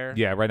McIntyre.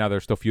 Yeah, right now they're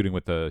still feuding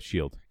with the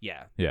Shield.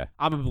 Yeah. Yeah.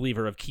 I'm a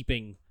believer of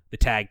keeping the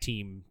tag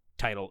team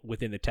title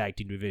within the tag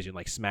team division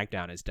like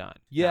SmackDown has done.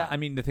 Yeah, I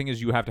mean, the thing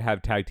is you have to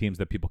have tag teams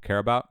that people care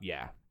about,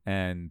 Yeah.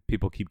 and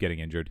people keep getting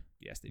injured,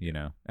 Yes, they do. you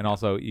know. And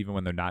also, even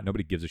when they're not,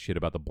 nobody gives a shit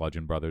about the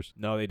Bludgeon Brothers.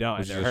 No, they don't.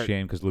 Which and is they're a hurt.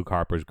 shame because Luke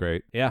Harper's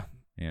great, Yeah.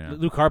 you know.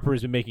 Luke Harper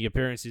has been making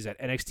appearances at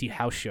NXT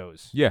house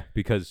shows. Yeah,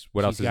 because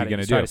what else is he going to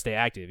do? Try to stay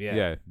active. Yeah.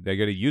 Yeah, they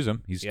got to use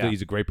him. He's Yeah.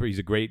 he's a great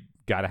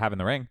guy to have in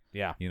the ring.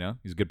 Yeah. You know,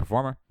 he's a good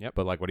performer. Yep.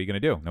 But like, what are you going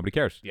to do? Nobody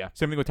cares. Yeah.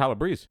 Same thing with Tyler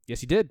Breeze. Yes,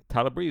 he did.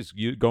 Tyler Breeze,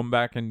 you going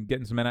back and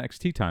getting some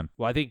NXT time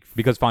Well, I think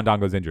because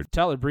Fandango's injured.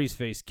 Tyler Breeze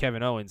faced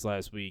Kevin Owens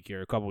last week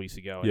or a couple weeks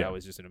ago, and Yeah. that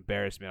was just an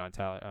embarrassment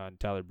on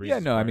Tyler Breeze. Yeah,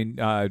 no, I mean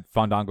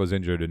Fandango's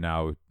injured and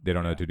now they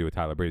don't know Yeah. what to do with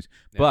Tyler Breeze.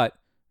 Yeah. But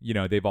you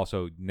know, they've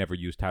also never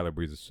used Tyler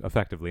Breeze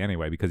effectively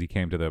anyway because he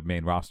came to the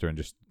main roster and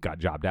just got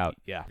jobbed out.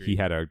 Yeah. He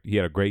had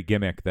a great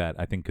gimmick that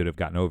I think could have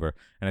gotten over.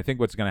 And I think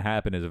what's going to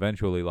happen is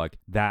eventually like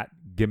that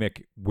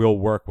gimmick will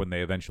work when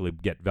they eventually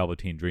get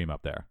Velveteen Dream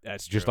up there.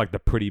 That's Just true. like the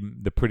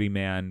pretty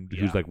man Yeah.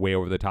 who's like way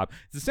over the top.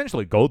 It's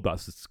essentially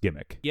Goldust's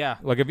gimmick. Yeah.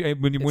 Like when It's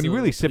you a really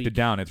little sift it tweak.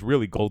 down, it's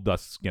really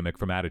Goldust's gimmick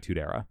from Attitude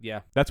Era. Yeah.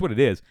 That's what it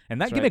is. And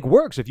that That's gimmick right.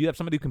 works if you have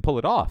somebody who can pull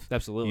it off.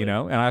 Absolutely. You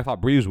know, and I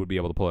thought Breeze would be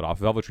able to pull it off.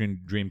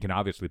 Velveteen Dream can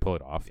obviously pull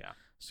it off. Yeah.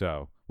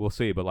 So We'll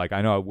see. But like,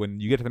 I know when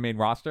you get to the main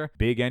roster,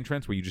 big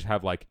entrance where you just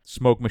have like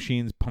smoke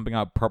machines pumping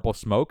out purple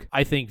smoke.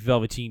 I think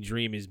Velveteen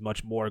Dream is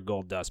much more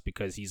Goldust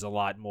because he's a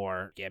lot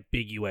more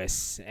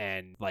ambiguous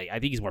and like I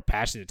think he's more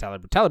passionate than Tyler.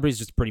 But Tyler Breeze is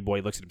just a pretty boy.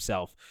 He looks at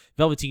himself.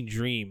 Velveteen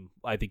Dream,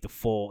 I think the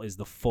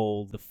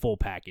full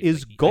package.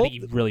 Is I Gold- think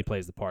he really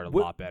plays the part a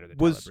lot better than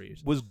Tyler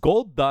Breeze. Was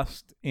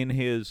Goldust in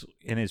his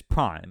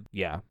prime?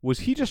 Yeah,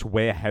 Was he just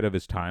way ahead of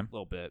his time? a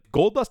little bit.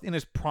 Goldust in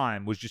his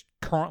prime was just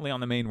currently on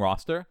the main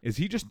roster. Is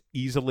he just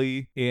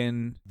easily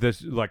in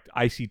this like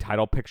IC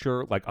title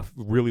picture, like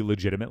really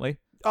legitimately,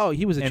 Oh,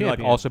 he was a and champion.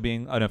 like also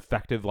being an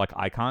effective like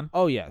icon?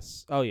 Oh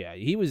yes. Oh yeah.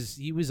 He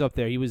was up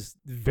there. He was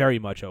very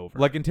much over.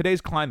 Like in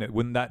today's climate,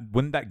 wouldn't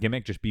that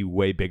gimmick just be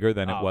way bigger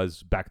than it Oh.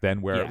 was back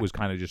then, where Yeah. it was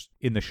kind of just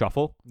in the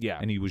shuffle, yeah.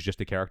 and he was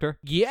just a character?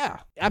 Yeah.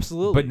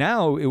 Absolutely. But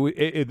now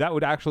that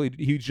would actually,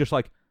 he's just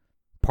like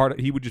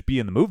he would just be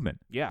in the movement.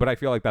 yeah. But I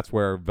feel like that's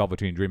where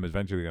Velveteen Dream is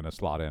eventually going to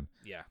slot in.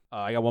 yeah.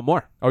 I got one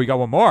more. Oh, you got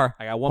one more?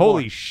 I got one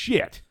Holy more.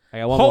 shit! I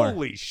got one more.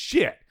 Holy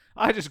shit!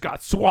 I just got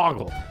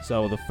swoggled.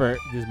 So this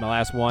is my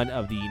last one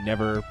of the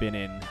never been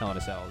in Hell in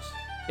a Cells.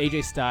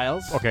 AJ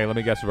Styles Okay, let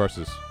me guess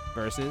versus.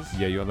 versus.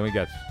 Yeah, let me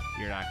guess.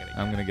 You're not gonna.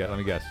 I'm gonna guess. Let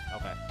me guess.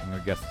 Okay. I'm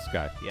gonna guess this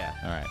guy. Yeah.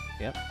 All right.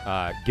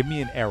 Yep. Give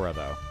me an era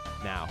though.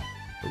 Now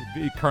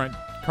The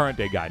current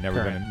day guy.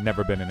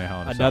 Never been in a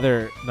Hell in a Cell.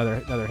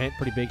 another hint.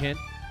 Pretty big hint.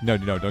 No,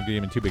 don't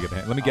give me too big of a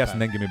hint. Let me guess Okay.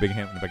 and then give me a big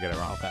hint if I get it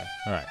wrong. Okay.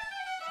 All right.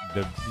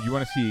 You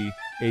want to see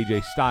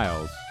AJ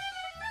Styles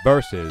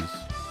versus.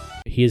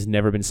 He has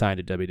never been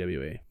signed to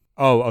WWE.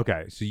 Oh,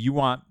 okay. So you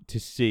want to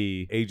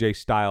see AJ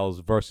Styles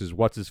versus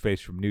what's his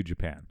face from New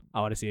Japan?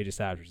 I want to see AJ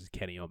Styles versus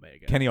Kenny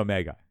Omega. Kenny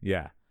Omega.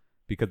 Yeah.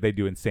 Because they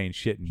do insane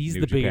shit in He's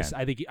New the Japan. biggest.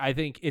 I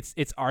think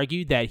it's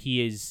argued that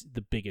he is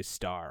the biggest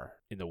star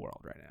in the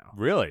world right now.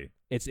 Really?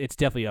 It's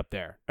definitely up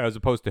there. As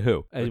opposed to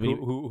who? As Like, we-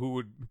 who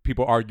would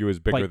people argue is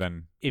bigger Like,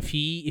 than? If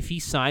he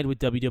signed with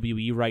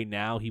WWE right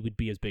now, he would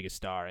be as big a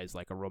star as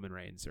like a Roman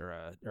Reigns or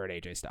an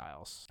AJ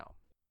Styles. No.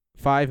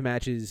 5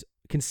 matches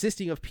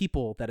consisting of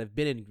people that have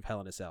been in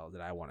Hell in a Cell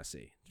that I want to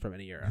see from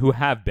any era. Who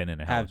have been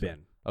in a Hell in a have Cell? been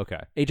Okay.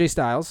 AJ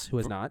Styles, who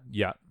has not,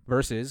 Yeah.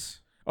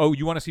 versus. Oh,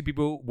 you want to see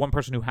people? One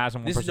person who has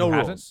and one This is person no who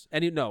rules.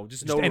 hasn't. Just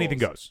Just no anything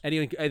rules. goes.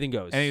 Anything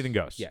goes. Anything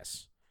goes.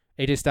 Yes.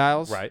 AJ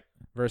Styles. Right.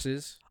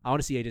 Versus. I want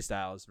to see AJ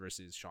Styles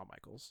versus Shawn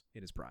Michaels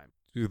in his prime.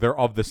 They're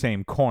of the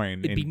same coin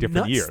It'd be in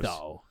different nuts, years.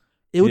 though.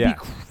 It would Yeah. be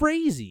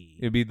crazy.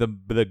 It'd be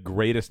the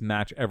greatest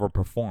match ever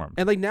performed.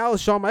 And like now,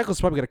 Shawn Michaels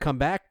is probably gonna come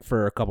back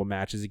for a couple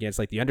matches against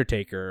like the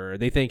Undertaker.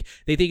 They think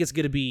it's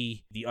gonna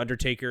be the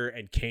Undertaker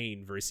and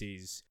Kane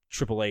versus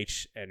Triple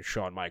H and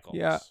Shawn Michaels.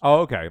 Yeah. Oh,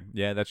 okay.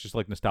 Yeah, that's just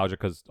like nostalgia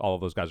because all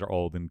of those guys are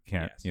old and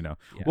can't, Yes.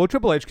 Yeah. Well,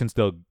 Triple H can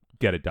still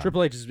get it done.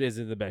 Triple H is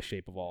in the best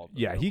shape of all. Of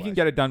them, Yeah, no he can question.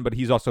 get it done, but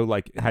he's also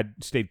like had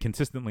stayed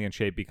consistently in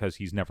shape because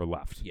he's never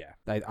left Yeah,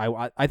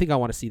 I think I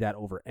want to see that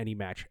over any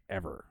match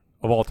ever.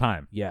 of all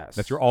time. Yes,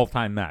 That's your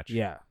all-time match.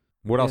 Yeah,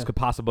 What else Yeah. could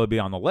possibly be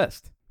on the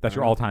list? That's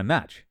your I don't know. all-time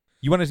match.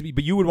 You want to be,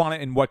 but you would want it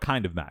in what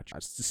kind of match?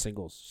 it's just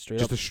singles, straight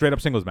Just up. a straight-up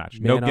singles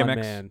match. Man No on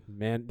gimmicks.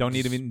 man. Don't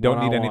need just anything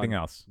one-on-one.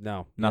 else. No,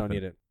 you Nothing. don't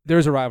need it.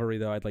 There's a rivalry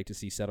though I'd like to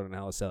see settled in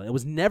Hell in a Cell. It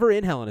was never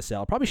in Hell in a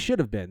Cell. Probably should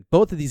have been.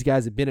 Both of these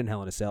guys have been in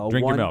Hell in a Cell.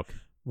 Drink one, your milk.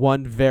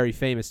 One very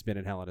famous has been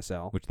in Hell in a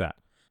Cell. Which that?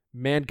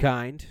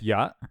 Mankind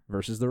Yeah.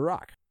 versus The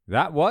Rock.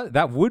 That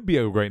would be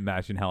a great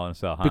match in Hell in a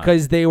Cell, huh?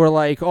 Because they were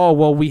like, oh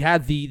well, we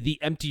had the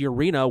empty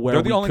arena where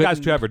they're the we only guys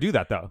couldn't- to ever do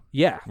that, though.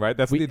 Yeah, Right?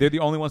 They're the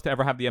only ones to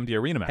ever have the empty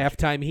arena match.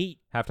 halftime heat.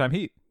 Halftime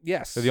heat.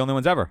 Yes, They're the only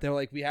ones ever. They were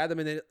like, we had them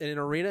in an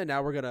arena.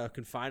 Now we're gonna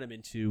confine them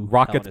into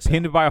Rock Hell in a gets Cell.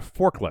 pinned by a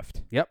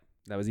forklift. Yep,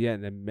 that was the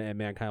end. And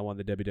Mankind won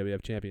the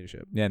WWF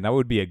Championship. Yeah, and that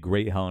would be a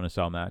great Hell in a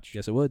Cell match.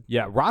 Yes, it would.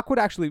 Yeah, Rock would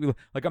actually be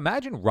like,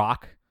 imagine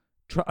Rock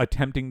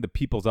attempting the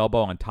people's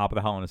elbow on top of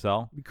the Hell in a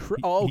Cell. He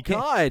can't-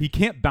 God! he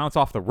can't bounce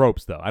off the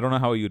ropes though. I don't know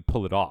how he would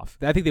pull it off.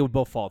 I think they would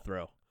both fall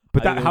through.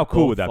 But I think they how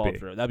cool both would that fall be?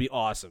 through. That'd be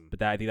awesome.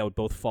 But I think that would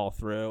both fall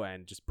through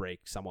and just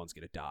break. Someone's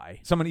gonna die.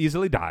 Someone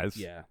easily dies.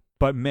 Yeah.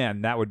 But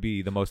man, that would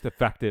be the most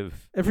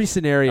effective. Every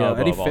scenario,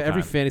 Elbow of all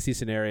every time. fantasy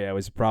scenario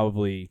is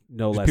probably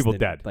no Just less people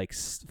than dead. like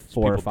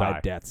 4 or people 5 die.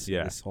 deaths Yeah.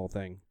 in this whole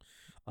thing.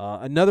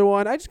 Another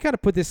one, I just kind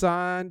of put this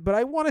on, but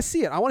I want to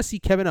see it. I want to see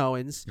Kevin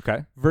Owens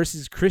Okay.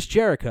 versus Chris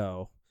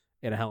Jericho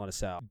in a Hell in a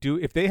Cell.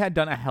 If they had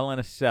done a Hell in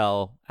a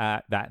Cell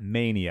at that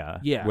Mania,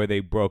 Yeah. where they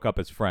broke up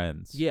as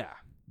friends, Yeah,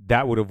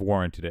 that would have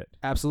warranted it.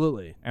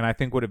 absolutely. And I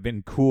think would have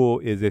been cool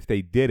is if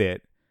they did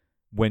it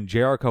when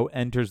Jericho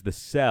enters the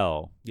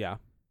cell. Yeah,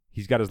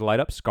 He's got his light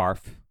up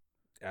scarf.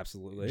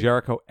 absolutely.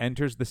 Jericho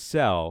enters the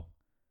cell,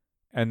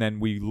 and then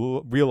we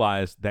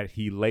realize that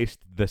he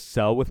laced the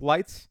cell with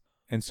lights,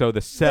 and so the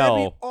That'd cell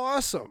be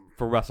awesome.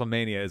 for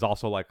WrestleMania is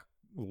also like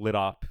lit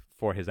up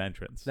for his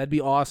entrance. That'd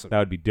be awesome. That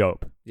would be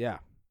dope. Yeah.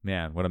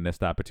 Man, what a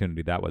missed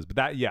opportunity that was. But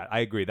I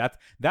agree.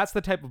 That's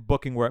the type of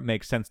booking where it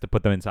makes sense to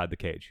put them inside the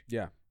cage.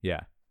 Yeah.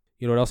 Yeah,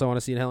 You know what else I want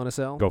to see in Hell in a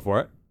Cell? go for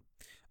it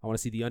I want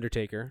to see The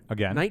Undertaker.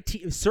 again.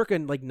 Circa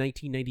like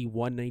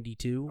 1991,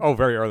 92. Oh,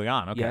 very early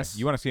on. Okay, Yes.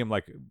 you want to see him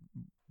like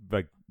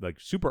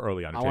super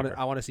early on.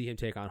 I want to see him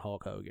take on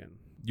Hulk Hogan.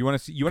 You want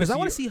to see? You want Because to I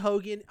want to see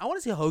Hogan. I want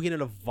to see Hogan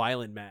in a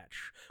violent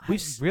match.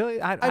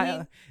 Really? I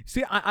mean,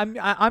 see.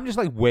 I'm just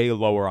like way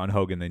lower on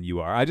Hogan than you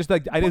are. I just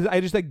like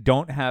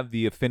don't have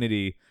the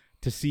affinity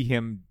to see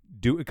him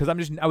do because I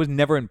was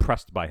never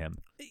impressed by him.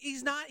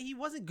 He's not. He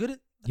wasn't good at.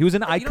 He was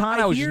an icon.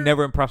 I was just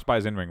never impressed by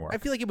his in-ring work. I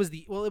feel like it was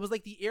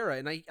like the era,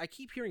 and I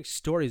keep hearing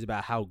stories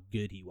about how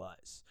good he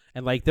was,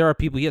 and like there are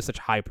people he has such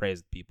high praise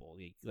with people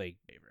like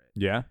favorite.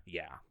 Yeah.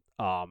 Yeah.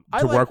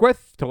 Work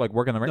with to like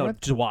work in the ring no,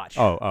 with to watch.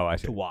 Oh, I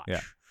see. To watch.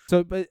 Yeah.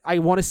 So, but I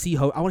want to see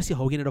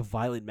Hogan in a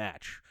violent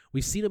match.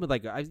 We've seen him with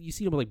you've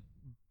seen him with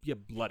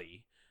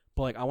bloody,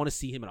 but like I want to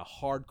see him in a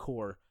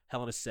hardcore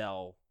Hell in a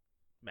Cell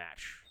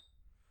match.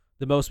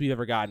 The most we've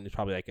ever gotten is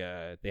probably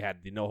they had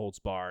the no holds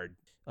barred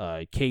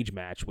cage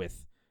match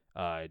with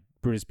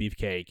Brutus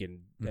Beefcake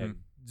and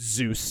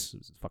Zeus. It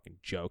was a fucking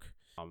joke.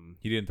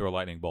 He didn't throw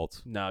lightning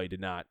bolts. No, he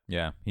did not.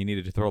 Yeah, he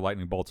needed to throw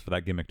lightning bolts for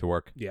that gimmick to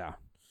work. Yeah.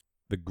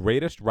 The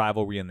greatest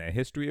rivalry in the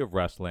history of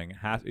wrestling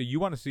you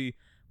want to see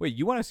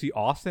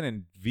Austin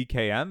and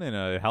VKM in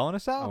a Hell in a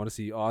Cell? I want to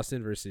see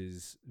Austin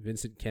versus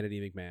Vincent Kennedy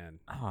McMahon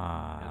in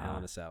Hell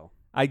in a Cell.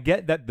 I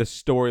get that the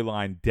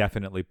storyline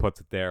definitely puts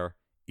it there.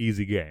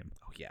 Easy game.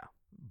 Oh yeah.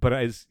 But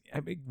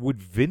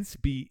would Vince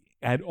be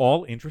at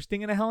all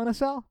interesting in a Hell in a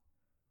Cell?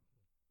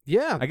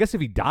 Yeah. I guess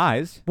if he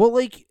dies. Well,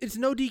 like, it's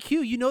no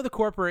DQ. You know the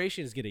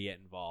corporation is going to get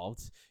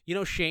involved. You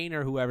know Shane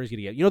or whoever's going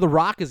to get. You know The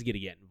Rock is going to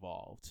get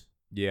involved.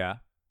 Yeah.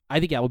 I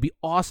think that would be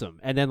awesome.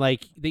 And then,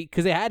 like,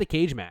 because they had a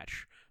cage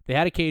match. They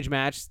had a cage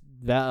match,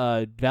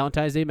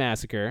 Valentine's Day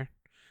Massacre,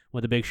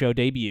 when the Big Show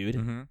debuted.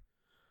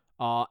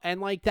 Mm-hmm.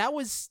 And, like, that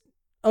was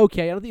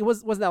okay. I don't think it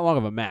wasn't that long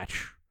of a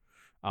match.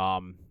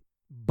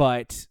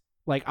 But,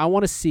 like, I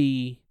want to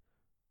see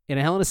in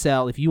a Hell in a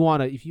Cell, if you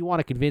want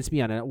to convince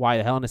me on why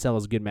the Hell in a Cell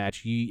is a good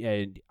match,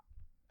 and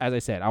as I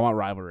said, I want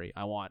rivalry.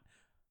 I want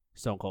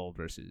Stone Cold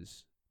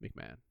versus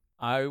McMahon.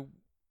 I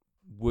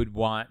would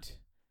want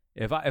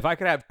if I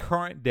could have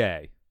current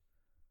day,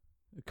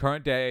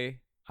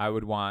 I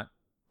would want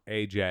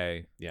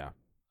AJ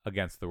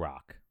against The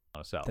Rock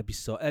on a cell. That'd be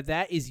so.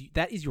 That is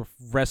your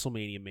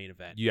WrestleMania main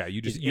event. Yeah,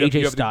 you just AJ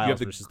you Styles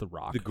have versus The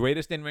Rock, the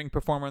greatest in-ring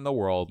performer in the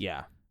world.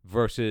 Yeah.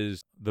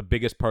 Versus the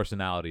biggest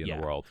personality in the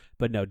world.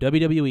 But no,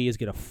 WWE is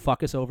gonna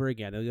fuck us over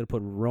again. They're gonna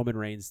put Roman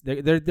Reigns.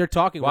 They're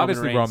talking. Well, Roman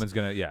obviously Reigns. Roman's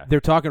gonna. They're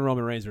talking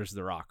Roman Reigns versus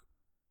The Rock.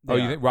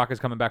 You think Rock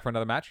is coming back for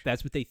another match?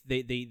 That's what they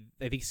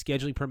I think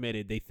scheduling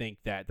permitted. They think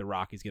that The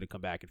Rock is gonna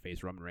come back and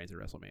face Roman Reigns at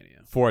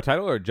WrestleMania for a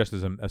title or just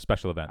as a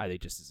special event. I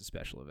think just as a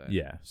special event.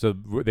 Yeah, so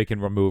they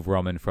can remove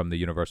Roman from the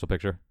Universal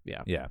picture.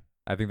 Yeah.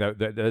 I think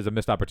that there's a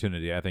missed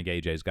opportunity. I think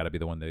AJ's got to be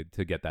the one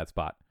to get that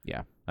spot.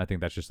 Yeah. I think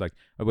that's just like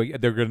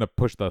they're going to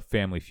push the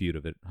family feud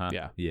of it, huh?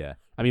 Yeah. Yeah.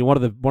 I mean, one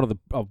of the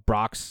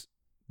Brock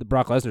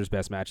Lesnar's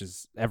best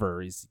matches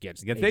ever is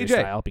against AJ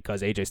Styles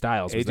because AJ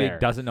Styles was there.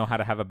 doesn't know how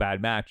to have a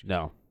bad match.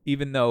 No.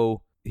 Even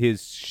though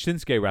his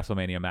Shinsuke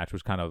WrestleMania match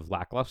was kind of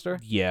lackluster.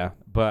 Yeah.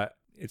 But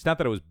it's not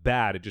that it was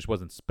bad, it just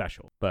wasn't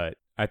special. But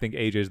I think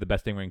AJ is the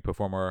best in-ring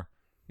performer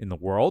in the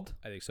world.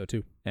 I think so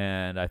too.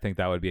 And I think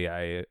that would be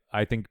I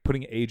think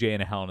putting AJ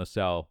in a Hell in a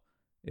Cell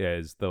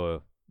is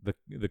the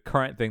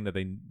current thing that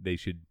they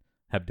should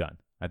have done.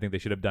 I think they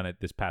should have done it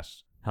this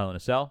past Hell in a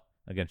Cell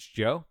against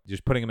Joe.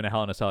 Just putting him in a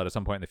Hell in a Cell at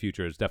some point in the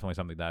future is definitely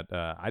something that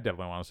I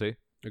definitely want to see.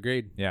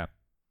 Agreed. Yeah.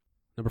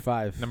 Number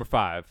 5.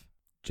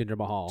 Jinder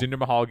Mahal. Jinder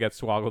Mahal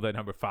gets swoggled at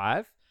number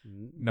 5.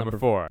 Number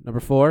 4. Number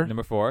 4.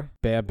 Number 4.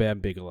 Bam Bam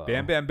Bigelow.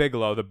 Bam Bam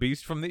Bigelow, the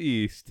beast from the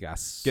East.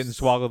 Yes. Getting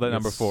swoggled at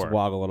number 4.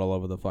 Swoggled all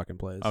over the fucking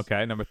place.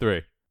 Okay, number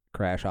 3.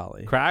 Crash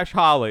Holly. Crash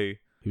Holly.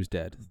 Who's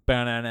dead.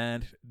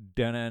 Yep.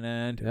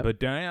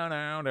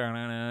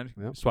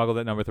 Swoggled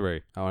at number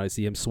 3. I want to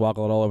see him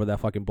swoggled all over that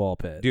fucking ball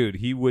pit. Dude,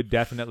 he would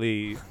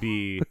definitely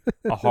be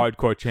a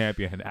hardcore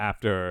champion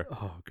after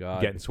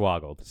getting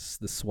swoggled.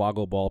 The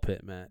swoggle ball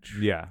pit match.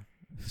 Yeah.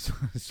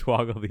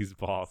 Swoggle these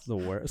balls. The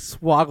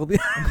worst. Swoggle the.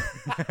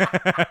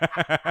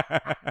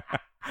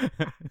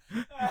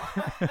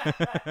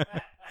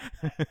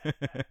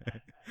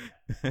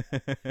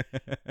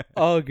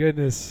 Oh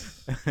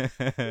goodness.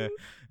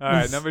 All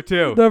right, number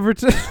 2. Number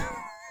 2.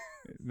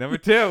 Number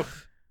 2.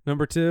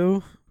 Number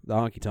 2. The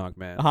Honky Tonk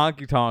Man.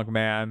 Honky Tonk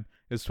Man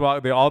is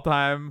the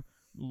all-time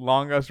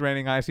longest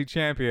reigning IC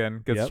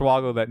champion. Gets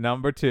swoggled at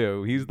number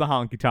 2. He's the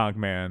Honky Tonk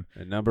Man.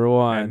 And number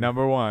 1. And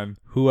number 1.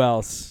 Who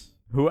else?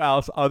 Who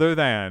else other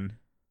than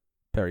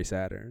Perry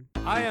Saturn?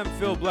 I am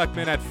Phil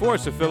Bleckman at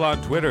Force of Phil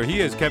on Twitter.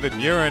 He is Kevin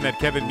Murin at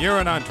Kevin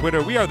Murin on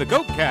Twitter. We are the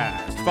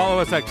GoatCast. Follow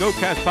us at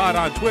GoatCastPod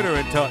on Twitter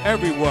and tell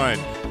everyone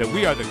that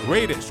we are the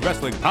greatest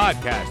wrestling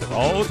podcast of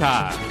all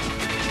time.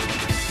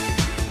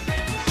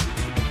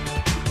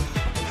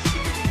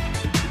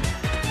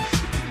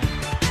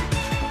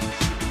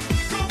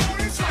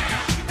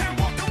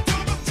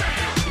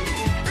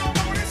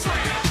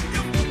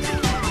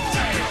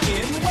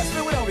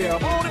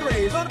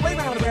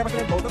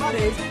 Both of my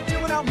days,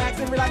 chilling out,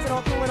 maxing, relaxing,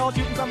 all cool and all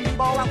shooting some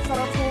b-ball outside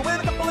of school. When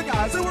a couple of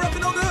guys who were up to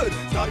no good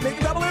started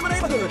making trouble in my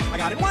neighborhood. I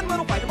got in one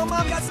little fight and my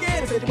mom got scared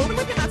and said, "You're moving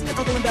with your Nazi and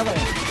Uncle in Bel Air."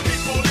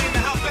 People in the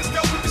house, let's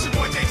go. It's your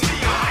boy JC.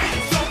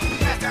 So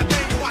pass that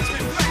thing.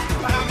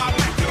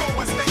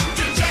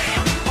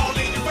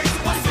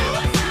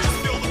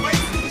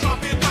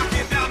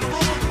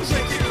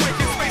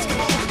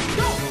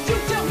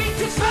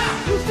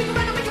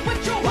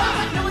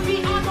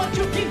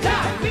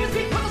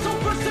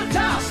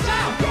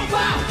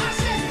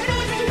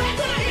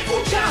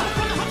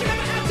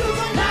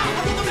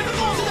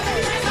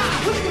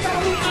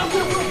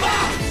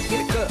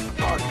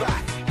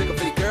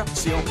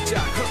 she on the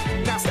job.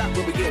 Now stop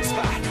when we get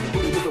spot.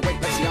 Moving with the weight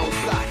like she on the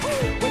fly.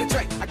 With a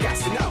drink, I got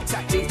to know.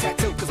 Tight jeans,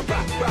 tattoo, cause I'm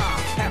rock, raw.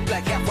 Half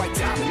black, half white,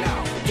 diamond now.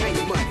 Gang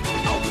of money,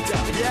 all the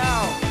time. Yo,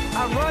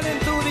 I'm running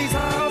through these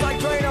halls like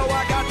Drano.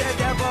 I got that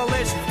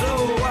devilish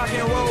flow. Rock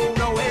and roll,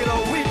 no halo.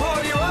 We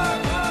party rock.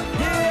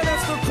 Yeah,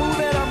 that's the crew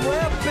that I'm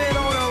repping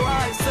on the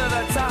rise to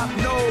the top.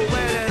 No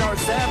land or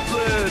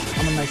Zeppelin.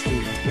 I'm a nice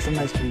dude with some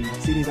nice cream.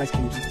 See these ice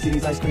cubes, see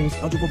these ice creams.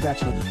 Eligible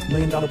bachelor, $1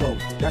 million boat.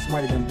 That's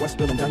mighty than what's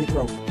spilling down your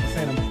throat.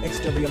 Phantom,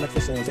 exterior like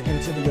fish eggs, an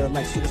interior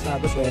like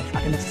suicide wristwear.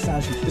 I can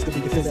exercise you, this could be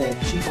your phys ed.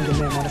 Chief on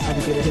demand, now that's how we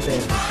get it his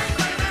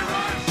head.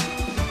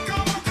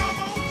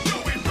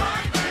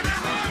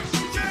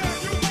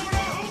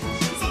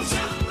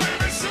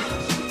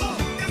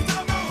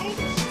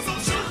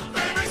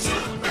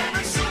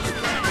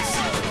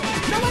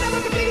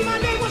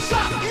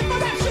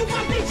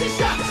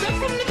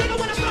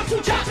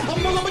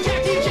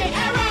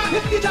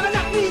 If you try to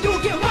knock me,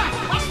 you'll get rocked.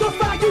 I'll still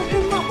fry you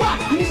in my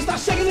rock. You need to start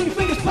shaking and your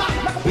fingers pop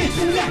like a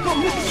bitch in the neck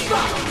on Mr.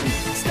 Spock.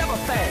 Step up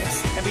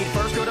fast and be the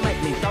first girl to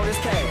make me throw this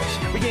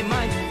cash. We get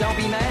money, don't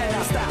be mad,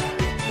 I'll stop.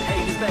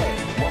 Hate is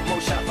bad, one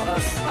more shot for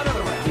us. Another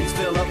round, please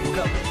fill up your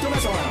cup. Don't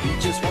mess around, you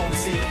just want to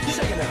see. You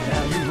shaking up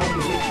now, you home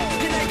with me.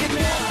 Get naked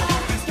now.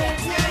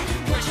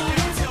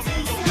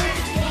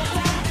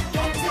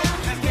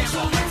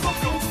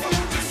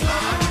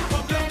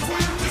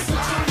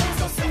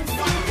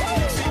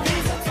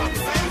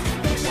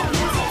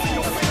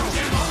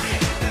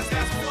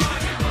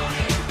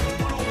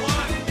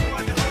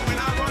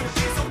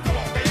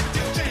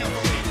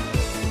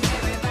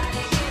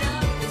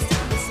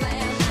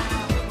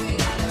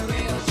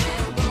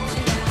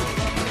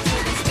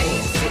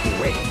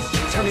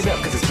 Turn it up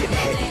cause it's getting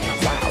heavy.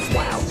 Wild,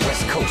 wild,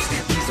 West Coast.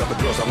 These are the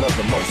girls I love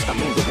the most. I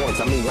mean the ones,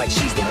 I mean like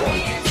she's the one.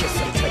 Kiss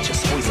her, touch her,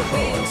 squeeze her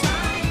buns.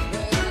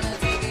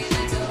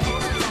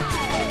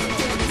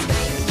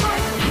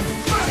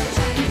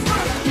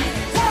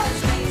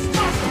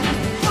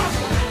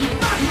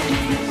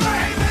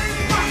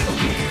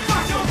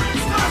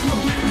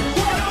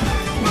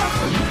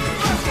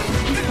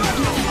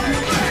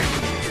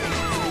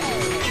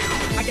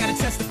 I gotta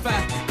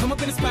testify. Come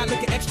up in the spot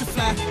looking extra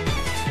fly.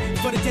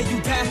 For the day you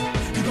die,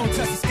 you gon'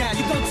 touch the sky.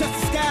 You gon' touch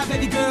the sky,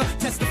 baby girl,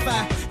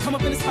 testify. Come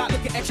up in the spot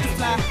looking extra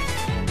fly.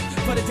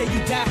 For the day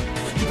you die,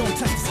 you gon'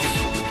 touch the sky.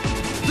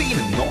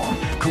 Feeling on,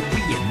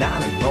 Korea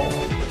나는 너.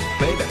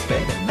 Baby,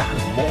 baby,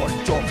 나는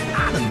뭘좀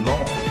아는 너.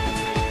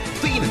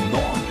 Feeling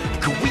on,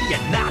 Korea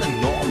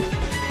나는 너.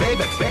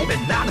 Baby, baby,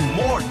 나는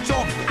뭘좀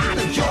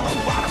아는 너.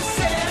 What I'm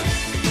saying?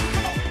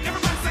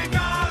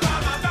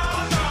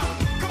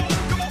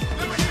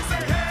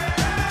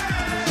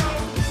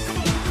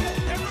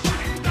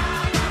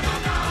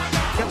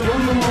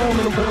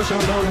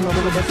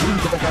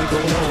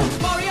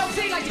 Mario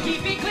Z like to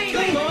keep it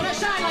clean. Gonna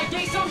shine like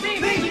day some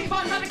beam. Keep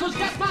on running cause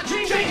that's my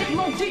dream. Take it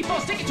more deep or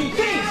stick it to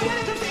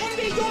things.